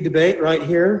VP debate right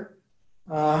here.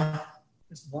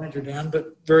 It's the blinder down,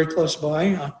 but very close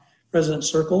by, President's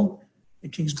Circle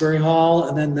at Kingsbury Hall,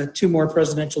 and then the 2 more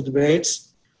presidential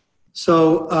debates.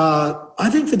 So I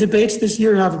think the debates this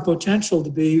year have a potential to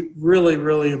be really,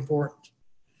 really important.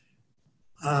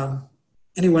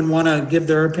 Anyone want to give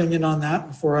their opinion on that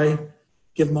before I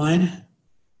give mine?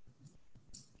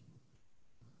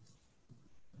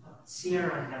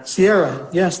 Sierra.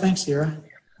 Yes, thanks, Sierra.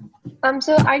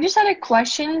 So I just had a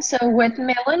question. So with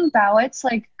mail-in ballots,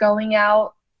 like going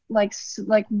out like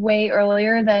way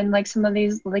earlier than like some of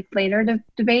these like later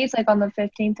debates, like on the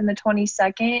 15th and the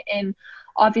 22nd, and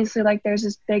obviously like there's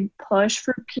this big push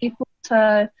for people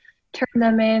to turn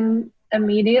them in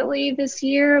immediately this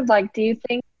year. Like, do you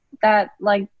think that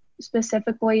like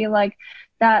specifically like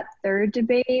that third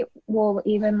debate will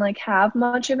even like have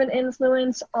much of an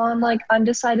influence on like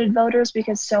undecided voters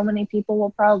because so many people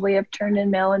will probably have turned in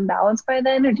mail-in ballots by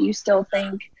then? Or do you still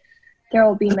think there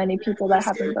will be many people that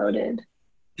haven't voted?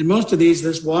 In most of these,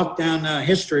 this walk down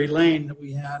history lane that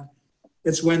we had,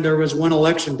 it's when there was one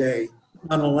election day,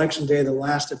 not an election day that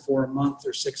lasted for a month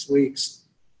or 6 weeks.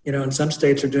 You know, and some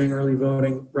states are doing early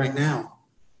voting right now,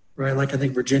 right? Like I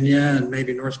think Virginia and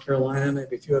maybe North Carolina,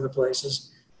 maybe a few other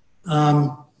places.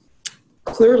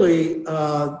 Clearly,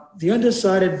 the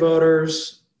undecided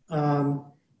voters,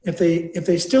 if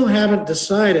they still haven't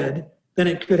decided, then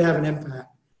it could have an impact.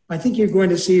 I think you're going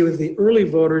to see with the early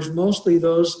voters, mostly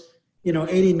those,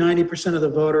 80, 90% of the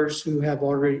voters who have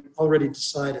already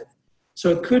decided.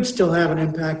 So it could still have an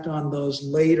impact on those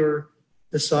later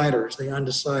deciders, the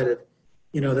undecided,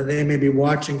 that they may be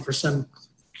watching for some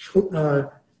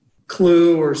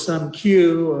clue or some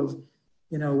cue of,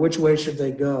 which way should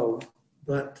they go.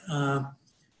 But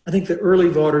I think the early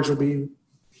voters will be,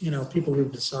 people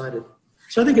who've decided.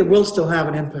 So I think it will still have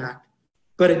an impact.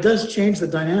 But it does change the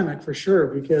dynamic for sure,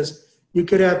 because you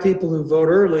could have people who vote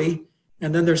early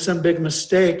and then there's some big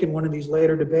mistake in one of these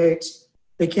later debates.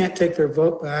 They can't take their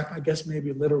vote back. I guess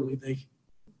maybe literally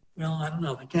I don't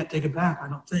know. They can't take it back, I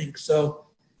don't think. So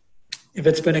if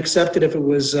it's been accepted, if it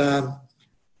was, there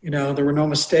were no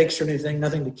mistakes or anything,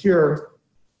 nothing to cure,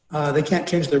 they can't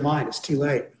change their mind. It's too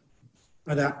late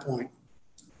by that point.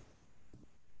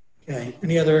 Okay,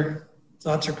 any other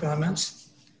thoughts or comments?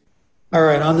 All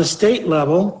right, on the state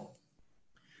level,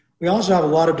 we also have a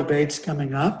lot of debates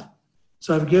coming up.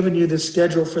 So I've given you the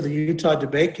schedule for the Utah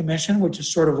Debate Commission, which is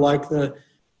sort of like the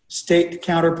state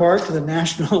counterpart to the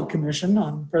National Commission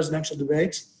on Presidential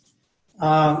Debates.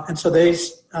 And so they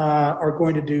are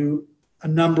going to do a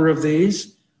number of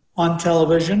these on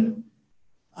television.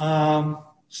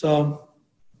 So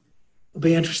it'll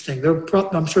be interesting.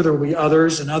 I'm sure there will be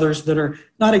others that are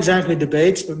not exactly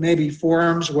debates, but maybe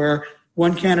forums where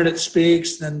one candidate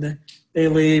speaks, then they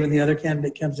leave, and the other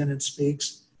candidate comes in and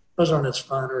speaks. Those aren't as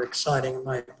fun or exciting, in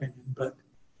my opinion. But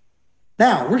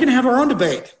now we're going to have our own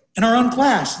debate in our own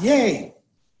class. Yay!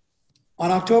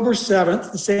 On October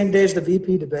 7th, the same day as the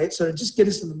VP debate, so to just get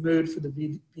us in the mood for the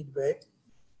VP debate,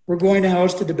 we're going to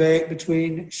host a debate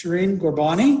between Shireen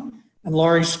Ghorbani and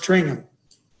Laurie Stringham,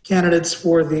 candidates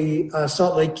for the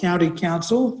Salt Lake County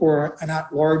Council for an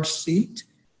at-large seat.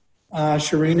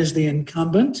 Shireen is the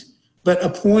incumbent, but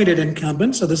appointed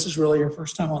incumbent, so this is really her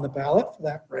first time on the ballot for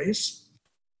that race.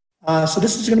 So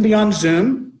this is going to be on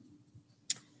Zoom.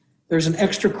 There's an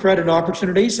extra credit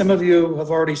opportunity. Some of you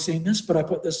have already seen this, but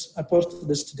I posted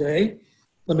this today.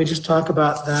 Let me just talk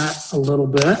about that a little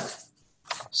bit.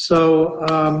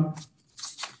 So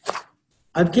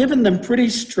I've given them pretty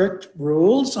strict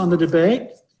rules on the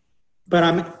debate, but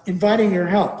I'm inviting your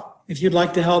help if you'd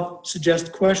like to help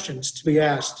suggest questions to be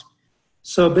asked.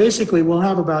 So basically, we'll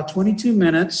have about 22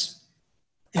 minutes.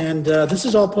 And this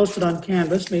is all posted on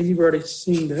Canvas. Maybe you've already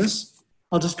seen this.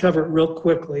 I'll just cover it real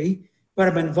quickly. But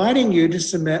I'm inviting you to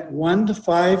submit 1 to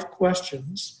 5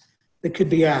 questions that could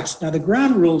be asked. Now, the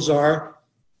ground rules are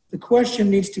the question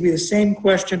needs to be the same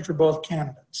question for both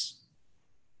candidates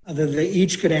that they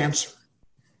each could answer.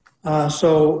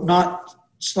 So not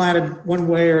slanted one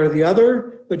way or the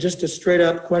other, but just a straight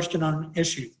up question on an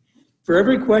issue. For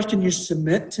every question you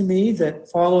submit to me that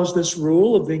follows this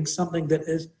rule of being something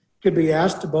that could be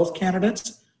asked to both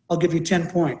candidates, I'll give you 10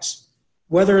 points,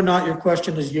 whether or not your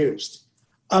question is used,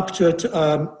 up to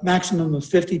a maximum of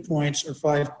 50 points or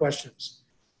 5 questions.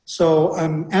 So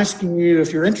I'm asking you,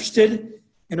 if you're interested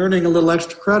in earning a little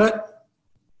extra credit,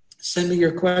 send me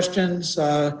your questions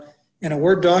in a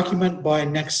Word document by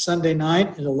next Sunday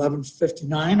night at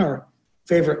 11:59, our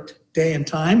favorite day and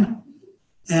time.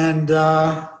 And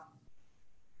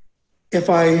if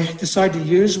I decide to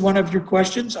use one of your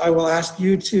questions, I will ask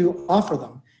you to offer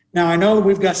them. Now, I know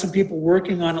we've got some people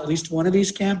working on at least one of these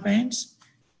campaigns.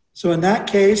 So in that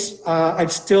case,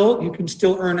 you can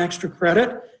still earn extra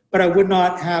credit, but I would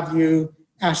not have you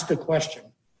ask the question.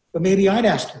 But maybe I'd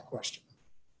ask your question.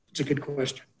 It's a good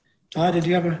question. Todd, did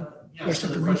you have a question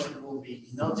for me? The question will be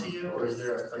emailed to you, or is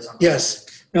there a place on campus? Yes.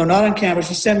 No, not on campus.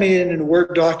 You send me in a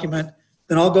Word document,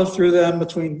 then I'll go through them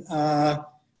between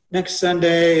next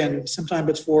Sunday and sometime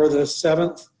before the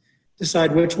 7th,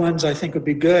 decide which ones I think would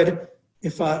be good.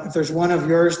 If there's one of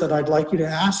yours that I'd like you to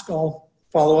ask, I'll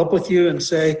follow up with you and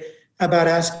say, how about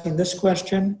asking this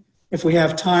question? If we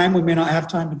have time, we may not have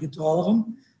time to get to all of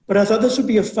them. But I thought this would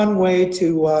be a fun way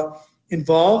to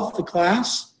involve the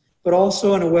class, but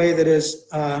also in a way that is,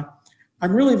 I'm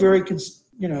really very,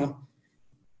 a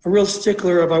real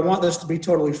stickler of I want this to be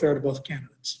totally fair to both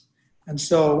candidates. And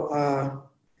so,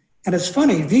 and it's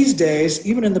funny, these days,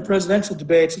 even in the presidential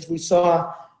debates, as we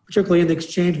saw, particularly in the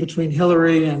exchange between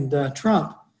Hillary and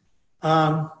Trump,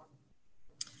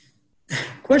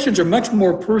 questions are much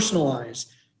more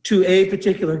personalized to a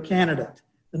particular candidate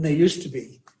than they used to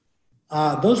be.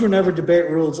 Those were never debate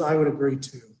rules I would agree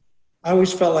to. I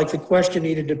always felt like the question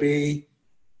needed to be,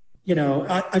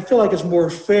 I feel like it's more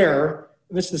fair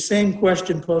if it's the same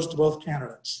question posed to both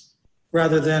candidates,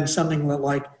 rather than something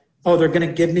like, oh, they're going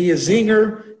to give me a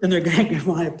zinger, then they're going to give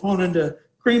my opponent a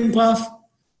cream puff.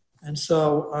 And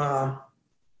so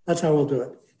that's how we'll do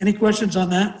it. Any questions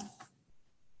on that?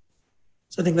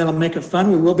 So I think that'll make it fun.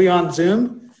 We will be on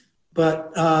Zoom,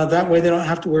 but that way they don't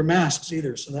have to wear masks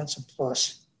either. So that's a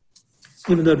plus,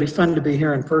 even though it'd be fun to be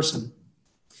here in person.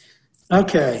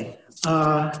 Okay.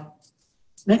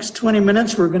 Next 20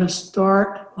 minutes, we're going to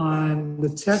start on the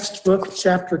textbook,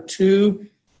 chapter 2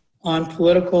 on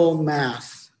political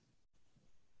math.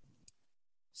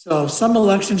 So some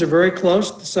elections are very close,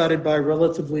 decided by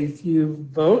relatively few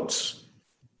votes.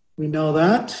 We know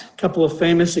that. A couple of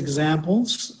famous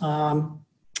examples. Well,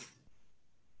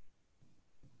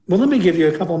 let me give you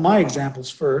a couple of my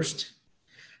examples first.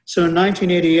 So in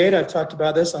 1988, I've talked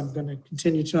about this. I'm going to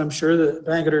continue to, I'm sure, the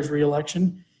Bangerter's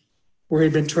re-election, where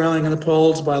he'd been trailing in the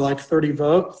polls by like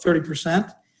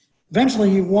 30%. Eventually,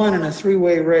 he won in a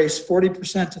three-way race,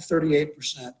 40% to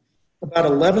 38%. About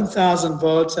 11,000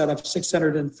 votes out of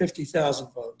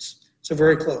 650,000 votes. So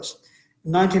very close.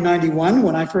 In 1991,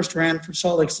 when I first ran for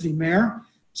Salt Lake City mayor, it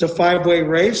was a 5-way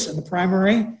race in the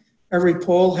primary. Every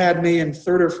poll had me in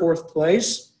 3rd or 4th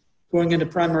place going into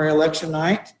primary election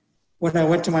night. When I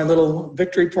went to my little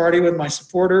victory party with my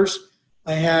supporters,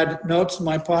 I had notes in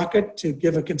my pocket to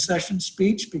give a concession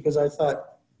speech because I thought,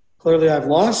 clearly I've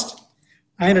lost.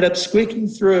 I ended up squeaking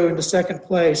through into 2nd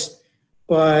place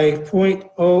by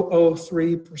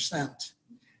 0.003%,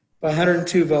 by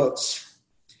 102 votes.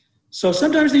 So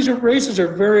sometimes these races are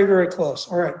very, very close.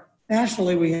 All right,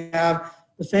 nationally we have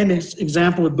the famous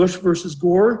example of Bush versus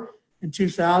Gore in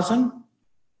 2000,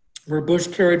 where Bush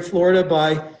carried Florida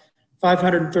by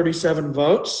 537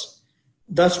 votes,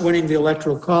 thus winning the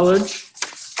Electoral College,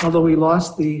 although he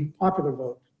lost the popular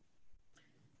vote.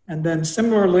 And then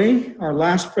similarly, our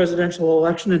last presidential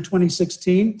election in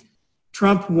 2016,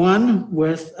 Trump won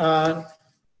with a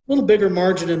little bigger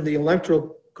margin in the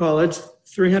Electoral College,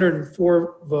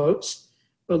 304 votes,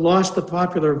 but lost the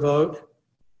popular vote,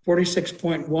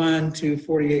 46.1 to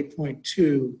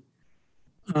 48.2,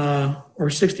 or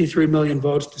 63 million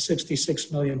votes to 66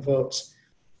 million votes.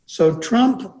 So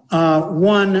Trump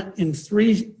won in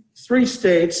three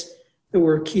states that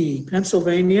were key: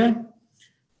 Pennsylvania,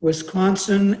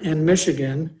 Wisconsin, and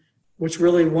Michigan, which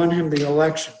really won him the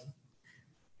election.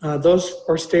 Those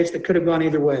are states that could have gone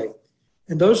either way.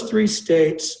 In those 3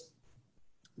 states,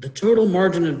 the total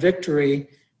margin of victory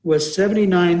was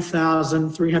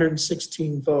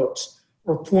 79,316 votes,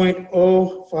 or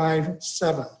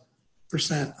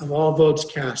 0.057% of all votes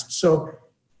cast. So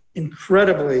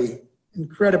incredibly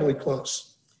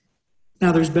close.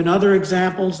 Now, there's been other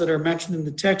examples that are mentioned in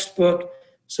the textbook,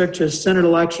 such as Senate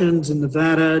elections in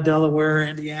Nevada, Delaware,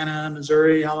 Indiana,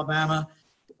 Missouri, Alabama,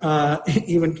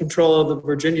 even control of the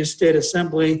Virginia State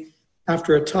Assembly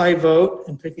after a tie vote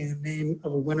and picking the name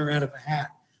of a winner out of a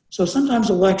hat. So sometimes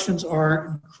elections are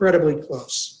incredibly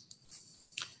close.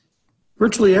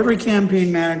 Virtually every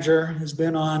campaign manager has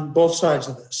been on both sides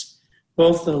of this.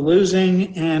 both the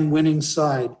losing and winning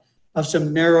side of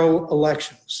some narrow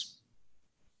elections.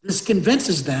 This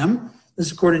convinces them, this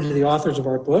is according to the authors of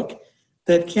our book,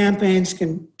 that campaigns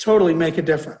can totally make a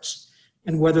difference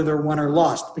in whether they're won or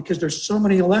lost, because there's so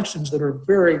many elections that are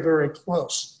very, very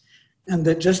close, and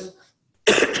that just,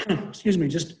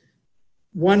 just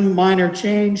one minor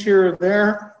change here or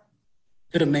there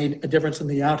could have made a difference in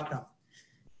the outcome.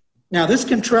 Now, this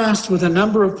contrasts with a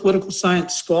number of political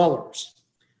science scholars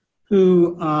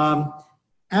who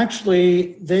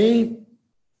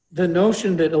the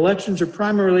notion that elections are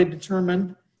primarily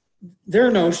determined,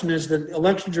 their notion is that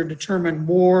elections are determined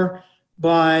more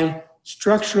by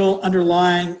structural,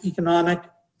 underlying economic,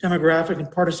 demographic,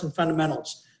 and partisan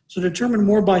fundamentals. So determined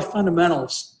more by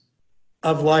fundamentals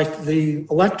of like the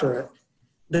electorate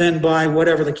than by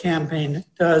whatever the campaign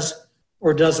does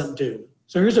or doesn't do.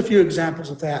 So here's a few examples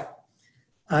of that.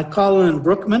 Collin and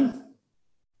Brookman,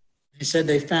 they said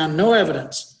they found no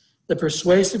evidence that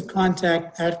persuasive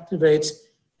contact activates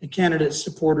a candidate's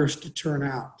supporters to turn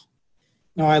out.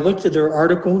 Now, I looked at their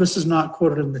article. This is not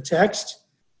quoted in the text,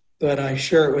 but I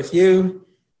share it with you.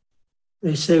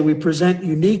 They say we present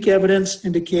unique evidence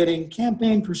indicating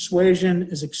campaign persuasion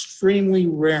is extremely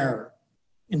rare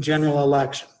in general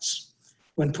elections.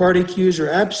 When party cues are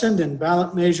absent in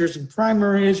ballot measures and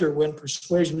primaries, or when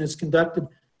persuasion is conducted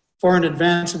far in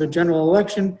advance of a general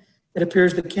election, it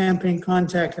appears that campaign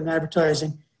contact and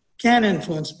advertising can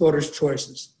influence voters'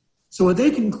 choices. So what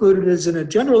they concluded is in a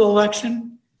general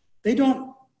election, they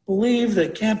don't believe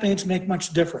that campaigns make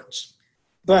much difference.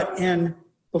 But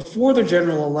before the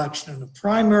general election, in a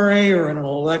primary or in an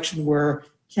election where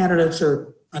candidates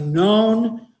are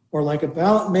unknown or like a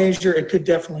ballot measure, it could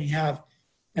definitely have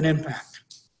an impact.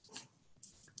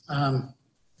 All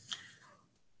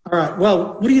right,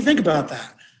 well, what do you think about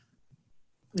that?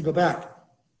 Let me go back.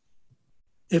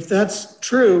 If that's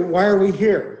true, why are we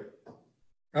here?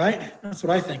 Right? That's what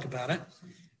I think about it.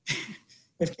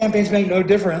 If campaigns make no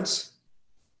difference,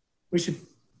 we should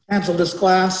cancel this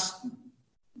class,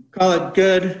 call it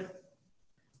good.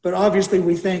 But obviously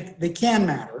we think they can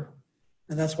matter,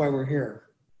 and that's why we're here.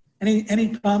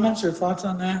 Any comments or thoughts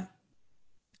on that?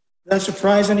 Does that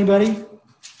surprise anybody?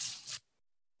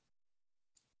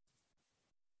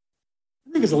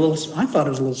 I thought it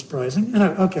was a little surprising.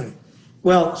 Okay.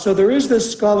 Well, so there is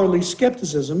this scholarly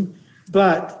skepticism,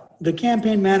 but the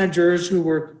campaign managers who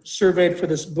were surveyed for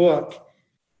this book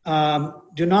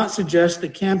do not suggest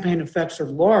that campaign effects are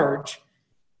large,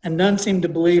 and none seem to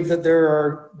believe that there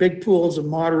are big pools of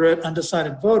moderate,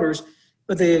 undecided voters,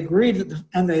 but they agreed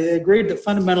that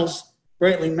fundamentals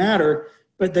greatly matter,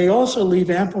 but they also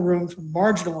leave ample room for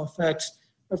marginal effects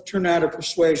of turnout or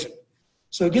persuasion.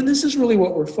 So again, this is really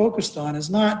what we're focused on, is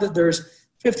not that there's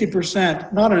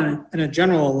 50%, not in a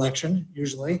general election,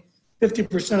 usually,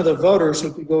 50% of the voters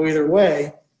who could go either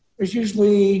way. There's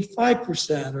usually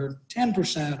 5% or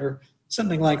 10% or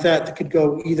something like that could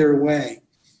go either way,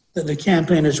 that the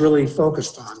campaign is really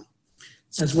focused on,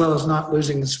 as well as not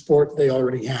losing the support they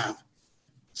already have.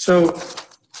 So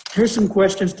here's some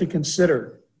questions to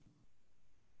consider.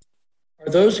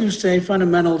 Are those who say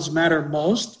fundamentals matter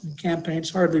most and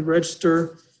campaigns hardly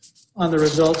register on the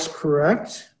results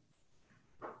correct?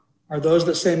 Are those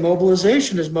that say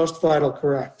mobilization is most vital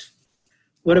correct?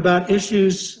 What about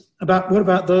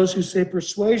those who say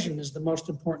persuasion is the most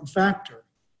important factor?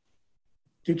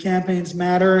 Do campaigns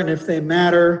matter? And if they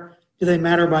matter, do they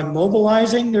matter by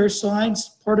mobilizing their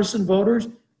sides, partisan voters,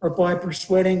 or by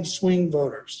persuading swing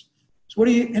voters? So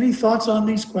any thoughts on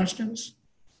these questions?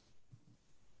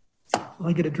 Will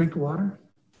I get a drink of water?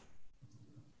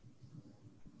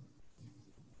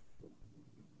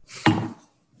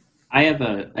 I have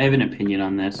an opinion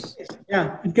on this.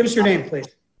 Yeah, and give us your name, please.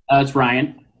 It's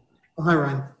Ryan. Oh, hi,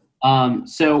 Ryan.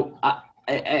 So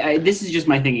this is just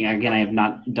my thinking. Again, I have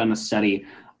not done a study,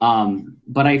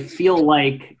 but I feel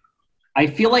like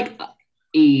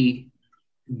a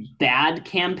bad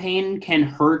campaign can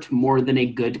hurt more than a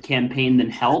good campaign can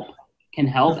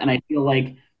help, and I feel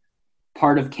like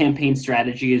part of campaign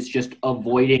strategy is just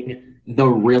avoiding the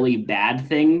really bad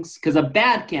things, because a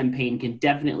bad campaign can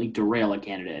definitely derail a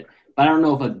candidate, but I don't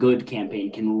know if a good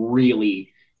campaign can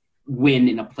really win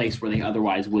in a place where they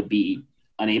otherwise would be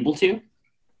unable to.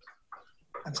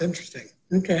 That's interesting.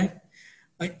 Okay.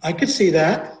 I could see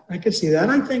that. I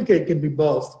think it could be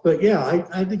both, but yeah,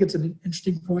 I think it's an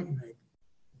interesting point you make.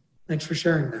 Thanks for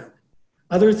sharing that.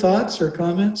 Other thoughts or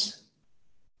comments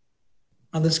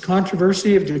on this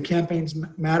controversy of do campaigns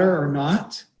matter or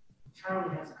not?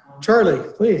 Charlie,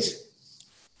 please.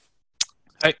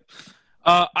 Hi.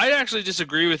 I actually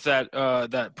disagree with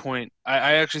that point.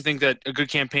 I actually think that a good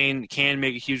campaign can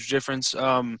make a huge difference.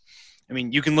 And I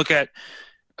mean, you can look at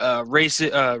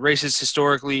races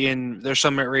historically, and there's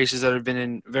some races that have been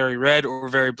in very red or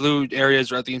very blue areas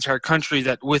throughout the entire country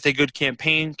that with a good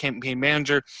campaign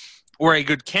manager, or a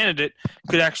good candidate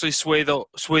could actually sway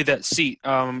that seat.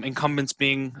 Incumbents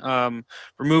being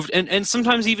removed, and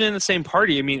sometimes even in the same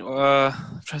party. I mean,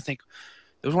 I'm trying to think.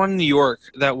 There was one in New York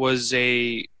that was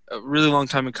a really long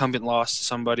time incumbent lost to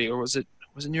somebody, or was it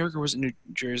New York or was it New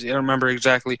Jersey? I don't remember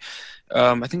exactly.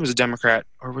 I think it was a Democrat,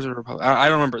 or was it a Republican? I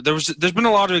don't remember. There's been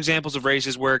a lot of examples of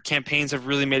races where campaigns have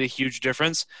really made a huge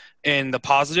difference in the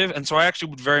positive, and so I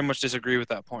actually would very much disagree with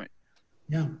that point.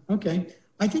 Yeah. Okay.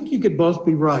 I think you could both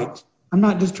be right. I'm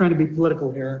not just trying to be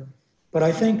political here, but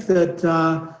I think that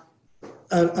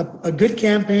a good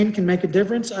campaign can make a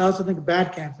difference. I also think a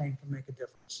bad campaign can make a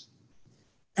difference.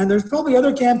 And there's probably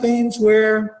other campaigns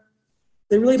where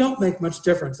they really don't make much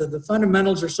difference. That the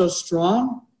fundamentals are so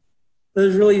strong,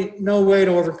 there's really no way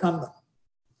to overcome them.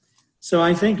 So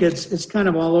I think it's kind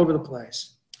of all over the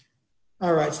place.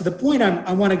 All right, so the point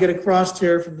I want to get across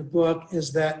here from the book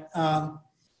is that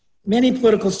many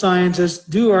political scientists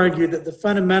do argue that the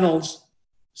fundamentals,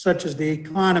 such as the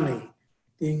economy,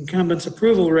 the incumbents'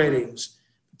 approval ratings,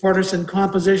 the partisan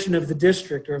composition of the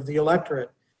district or of the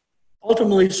electorate,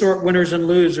 ultimately sort winners and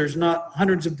losers, not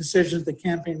hundreds of decisions that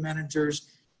campaign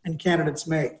managers and candidates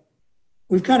make.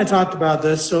 We've kind of talked about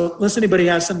this, so unless anybody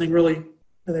has something really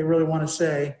that they really want to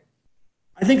say,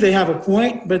 I think they have a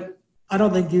point, but I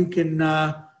don't think you can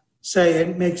say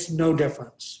it makes no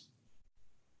difference.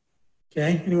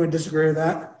 Okay, anyone disagree with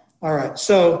that? All right,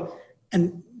 so,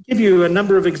 and give you a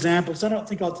number of examples. I don't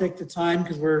think I'll take the time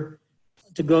because we're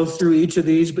to go through each of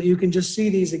these, but you can just see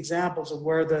these examples of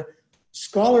where the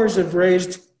scholars have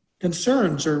raised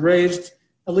concerns or raised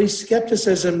at least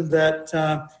skepticism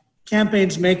that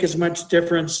campaigns make as much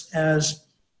difference as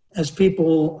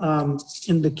people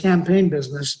in the campaign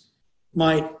business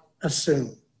might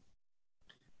assume.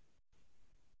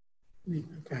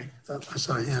 Okay, I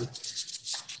saw a hand.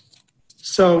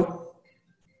 So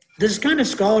this kind of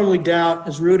scholarly doubt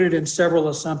is rooted in several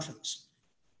assumptions.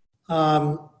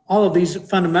 All of these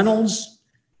fundamentals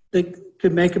that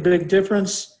could make a big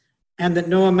difference, and that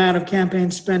no amount of campaign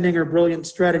spending or brilliant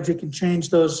strategy can change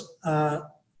those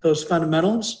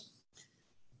fundamentals.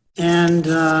 And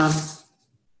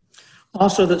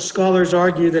also that scholars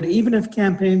argue that even if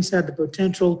campaigns had the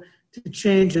potential to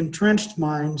change entrenched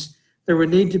minds, there would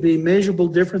need to be measurable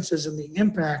differences in the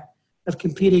impact of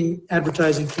competing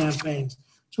advertising campaigns.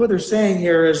 So what they're saying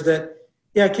here is that,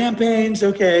 yeah, campaigns,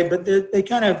 okay, but they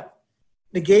kind of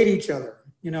negate each other.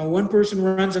 You know, one person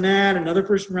runs an ad, another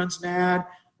person runs an ad.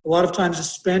 A lot of times the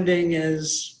spending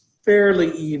is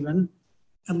fairly even,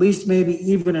 at least maybe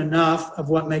even enough of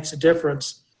what makes a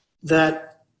difference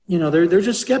that, you know, they're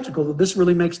just skeptical that this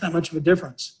really makes that much of a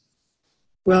difference.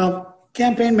 Well,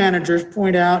 campaign managers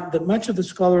point out that much of the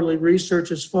scholarly research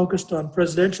is focused on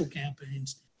presidential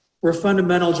campaigns, where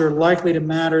fundamentals are likely to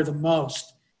matter the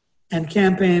most and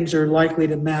campaigns are likely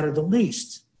to matter the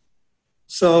least.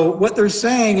 So what they're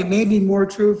saying, it may be more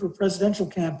true for presidential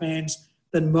campaigns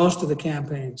than most of the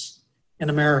campaigns in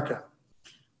America.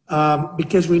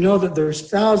 Because we know that there's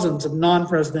thousands of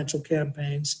non-presidential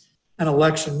campaigns and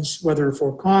elections, whether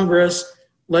for Congress,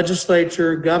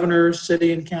 legislature, governors,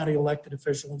 city and county elected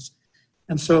officials,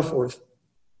 and so forth.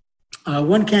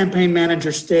 One campaign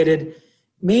manager stated,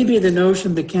 maybe the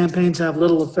notion that campaigns have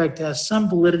little effect has some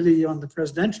validity on the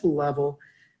presidential level,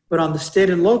 but on the state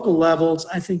and local levels,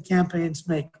 I think campaigns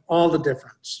make all the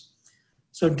difference.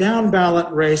 So down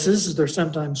ballot races, as they're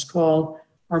sometimes called,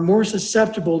 are more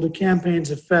susceptible to campaigns'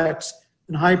 effects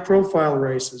than high profile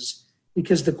races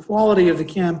because the quality of the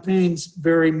campaigns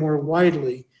vary more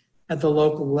widely at the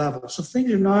local level. So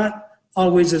things are not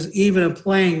always as even a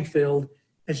playing field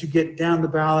as you get down the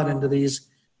ballot into these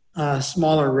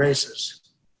smaller races.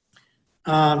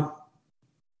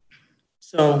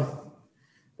 So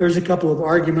there's a couple of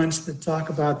arguments that talk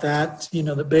about that, you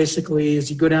know, that basically as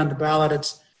you go down the ballot,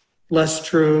 it's less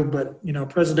true, but, you know,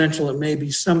 presidential, it may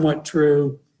be somewhat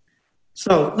true.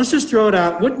 So let's just throw it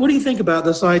out. What do you think about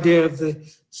this idea of the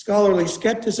scholarly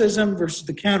skepticism versus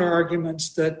the counter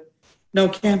arguments that no,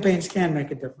 campaigns can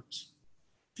make a difference?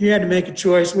 If you had to make a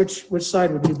choice, which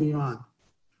side would you be on?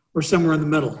 Or somewhere in the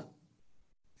middle?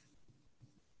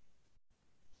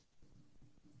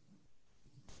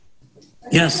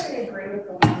 Yes. I agree with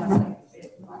the one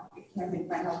it campaigns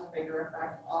might have a bigger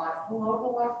effect on the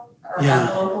local level, or on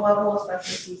the local level,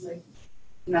 especially since, like,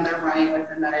 you know, they're running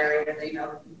within that area, they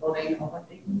know the people, they know what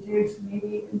they can do to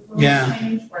maybe influence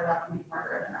change, where that can be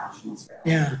harder at a national scale.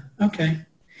 Yeah, okay.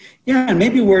 Yeah, and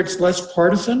maybe where it's less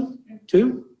partisan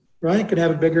too, right? Could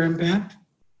have a bigger impact.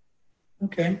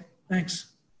 Okay,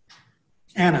 Thanks.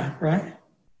 Anna, right?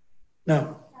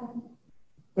 No.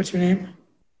 What's your name?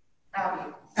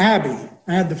 Abby. Abby.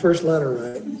 I had the first letter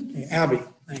right. Okay, Abby,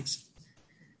 thanks.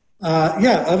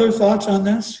 Other thoughts on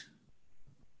this?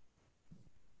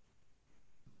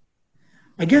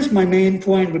 I guess my main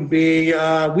point would be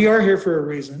we are here for a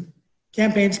reason.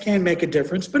 Campaigns can make a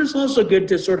difference, but it's also good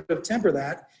to sort of temper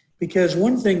that, because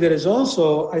one thing that is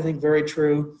also, I think, very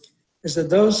true is that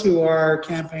those who are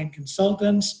campaign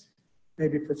consultants,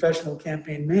 maybe professional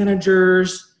campaign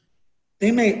managers,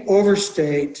 they may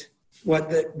overstate what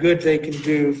the good they can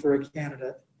do for a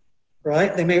candidate,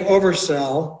 right? They may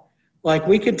oversell. Like,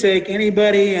 we could take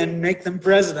anybody and make them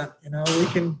president. We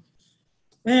can,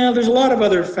 there's a lot of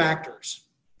other factors.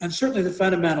 And certainly the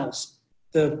fundamentals,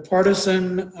 the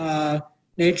partisan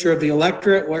nature of the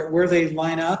electorate, where they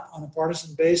line up on a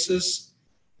partisan basis,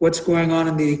 what's going on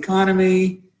in the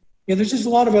economy. There's just a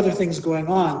lot of other things going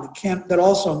on that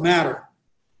also matter.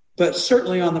 But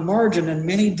certainly on the margin, and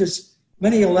many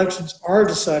elections are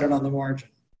decided on the margin.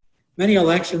 Many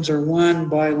elections are won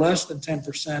by less than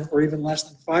 10% or even less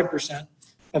than 5%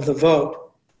 of the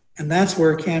vote. And that's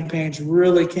where campaigns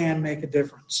really can make a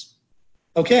difference.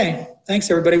 Okay,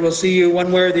 thanks everybody. We'll see you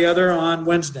one way or the other on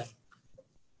Wednesday.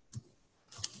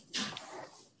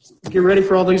 Get ready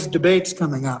for all these debates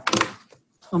coming up.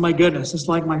 Oh my goodness, it's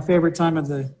like my favorite time of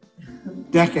the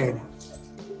decade.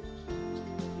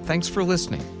 Thanks for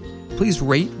listening. Please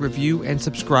rate, review, and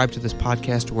subscribe to this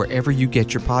podcast wherever you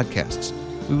get your podcasts.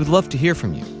 We would love to hear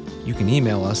from you. You can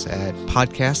email us at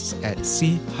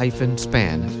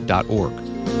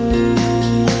podcasts@c-span.org.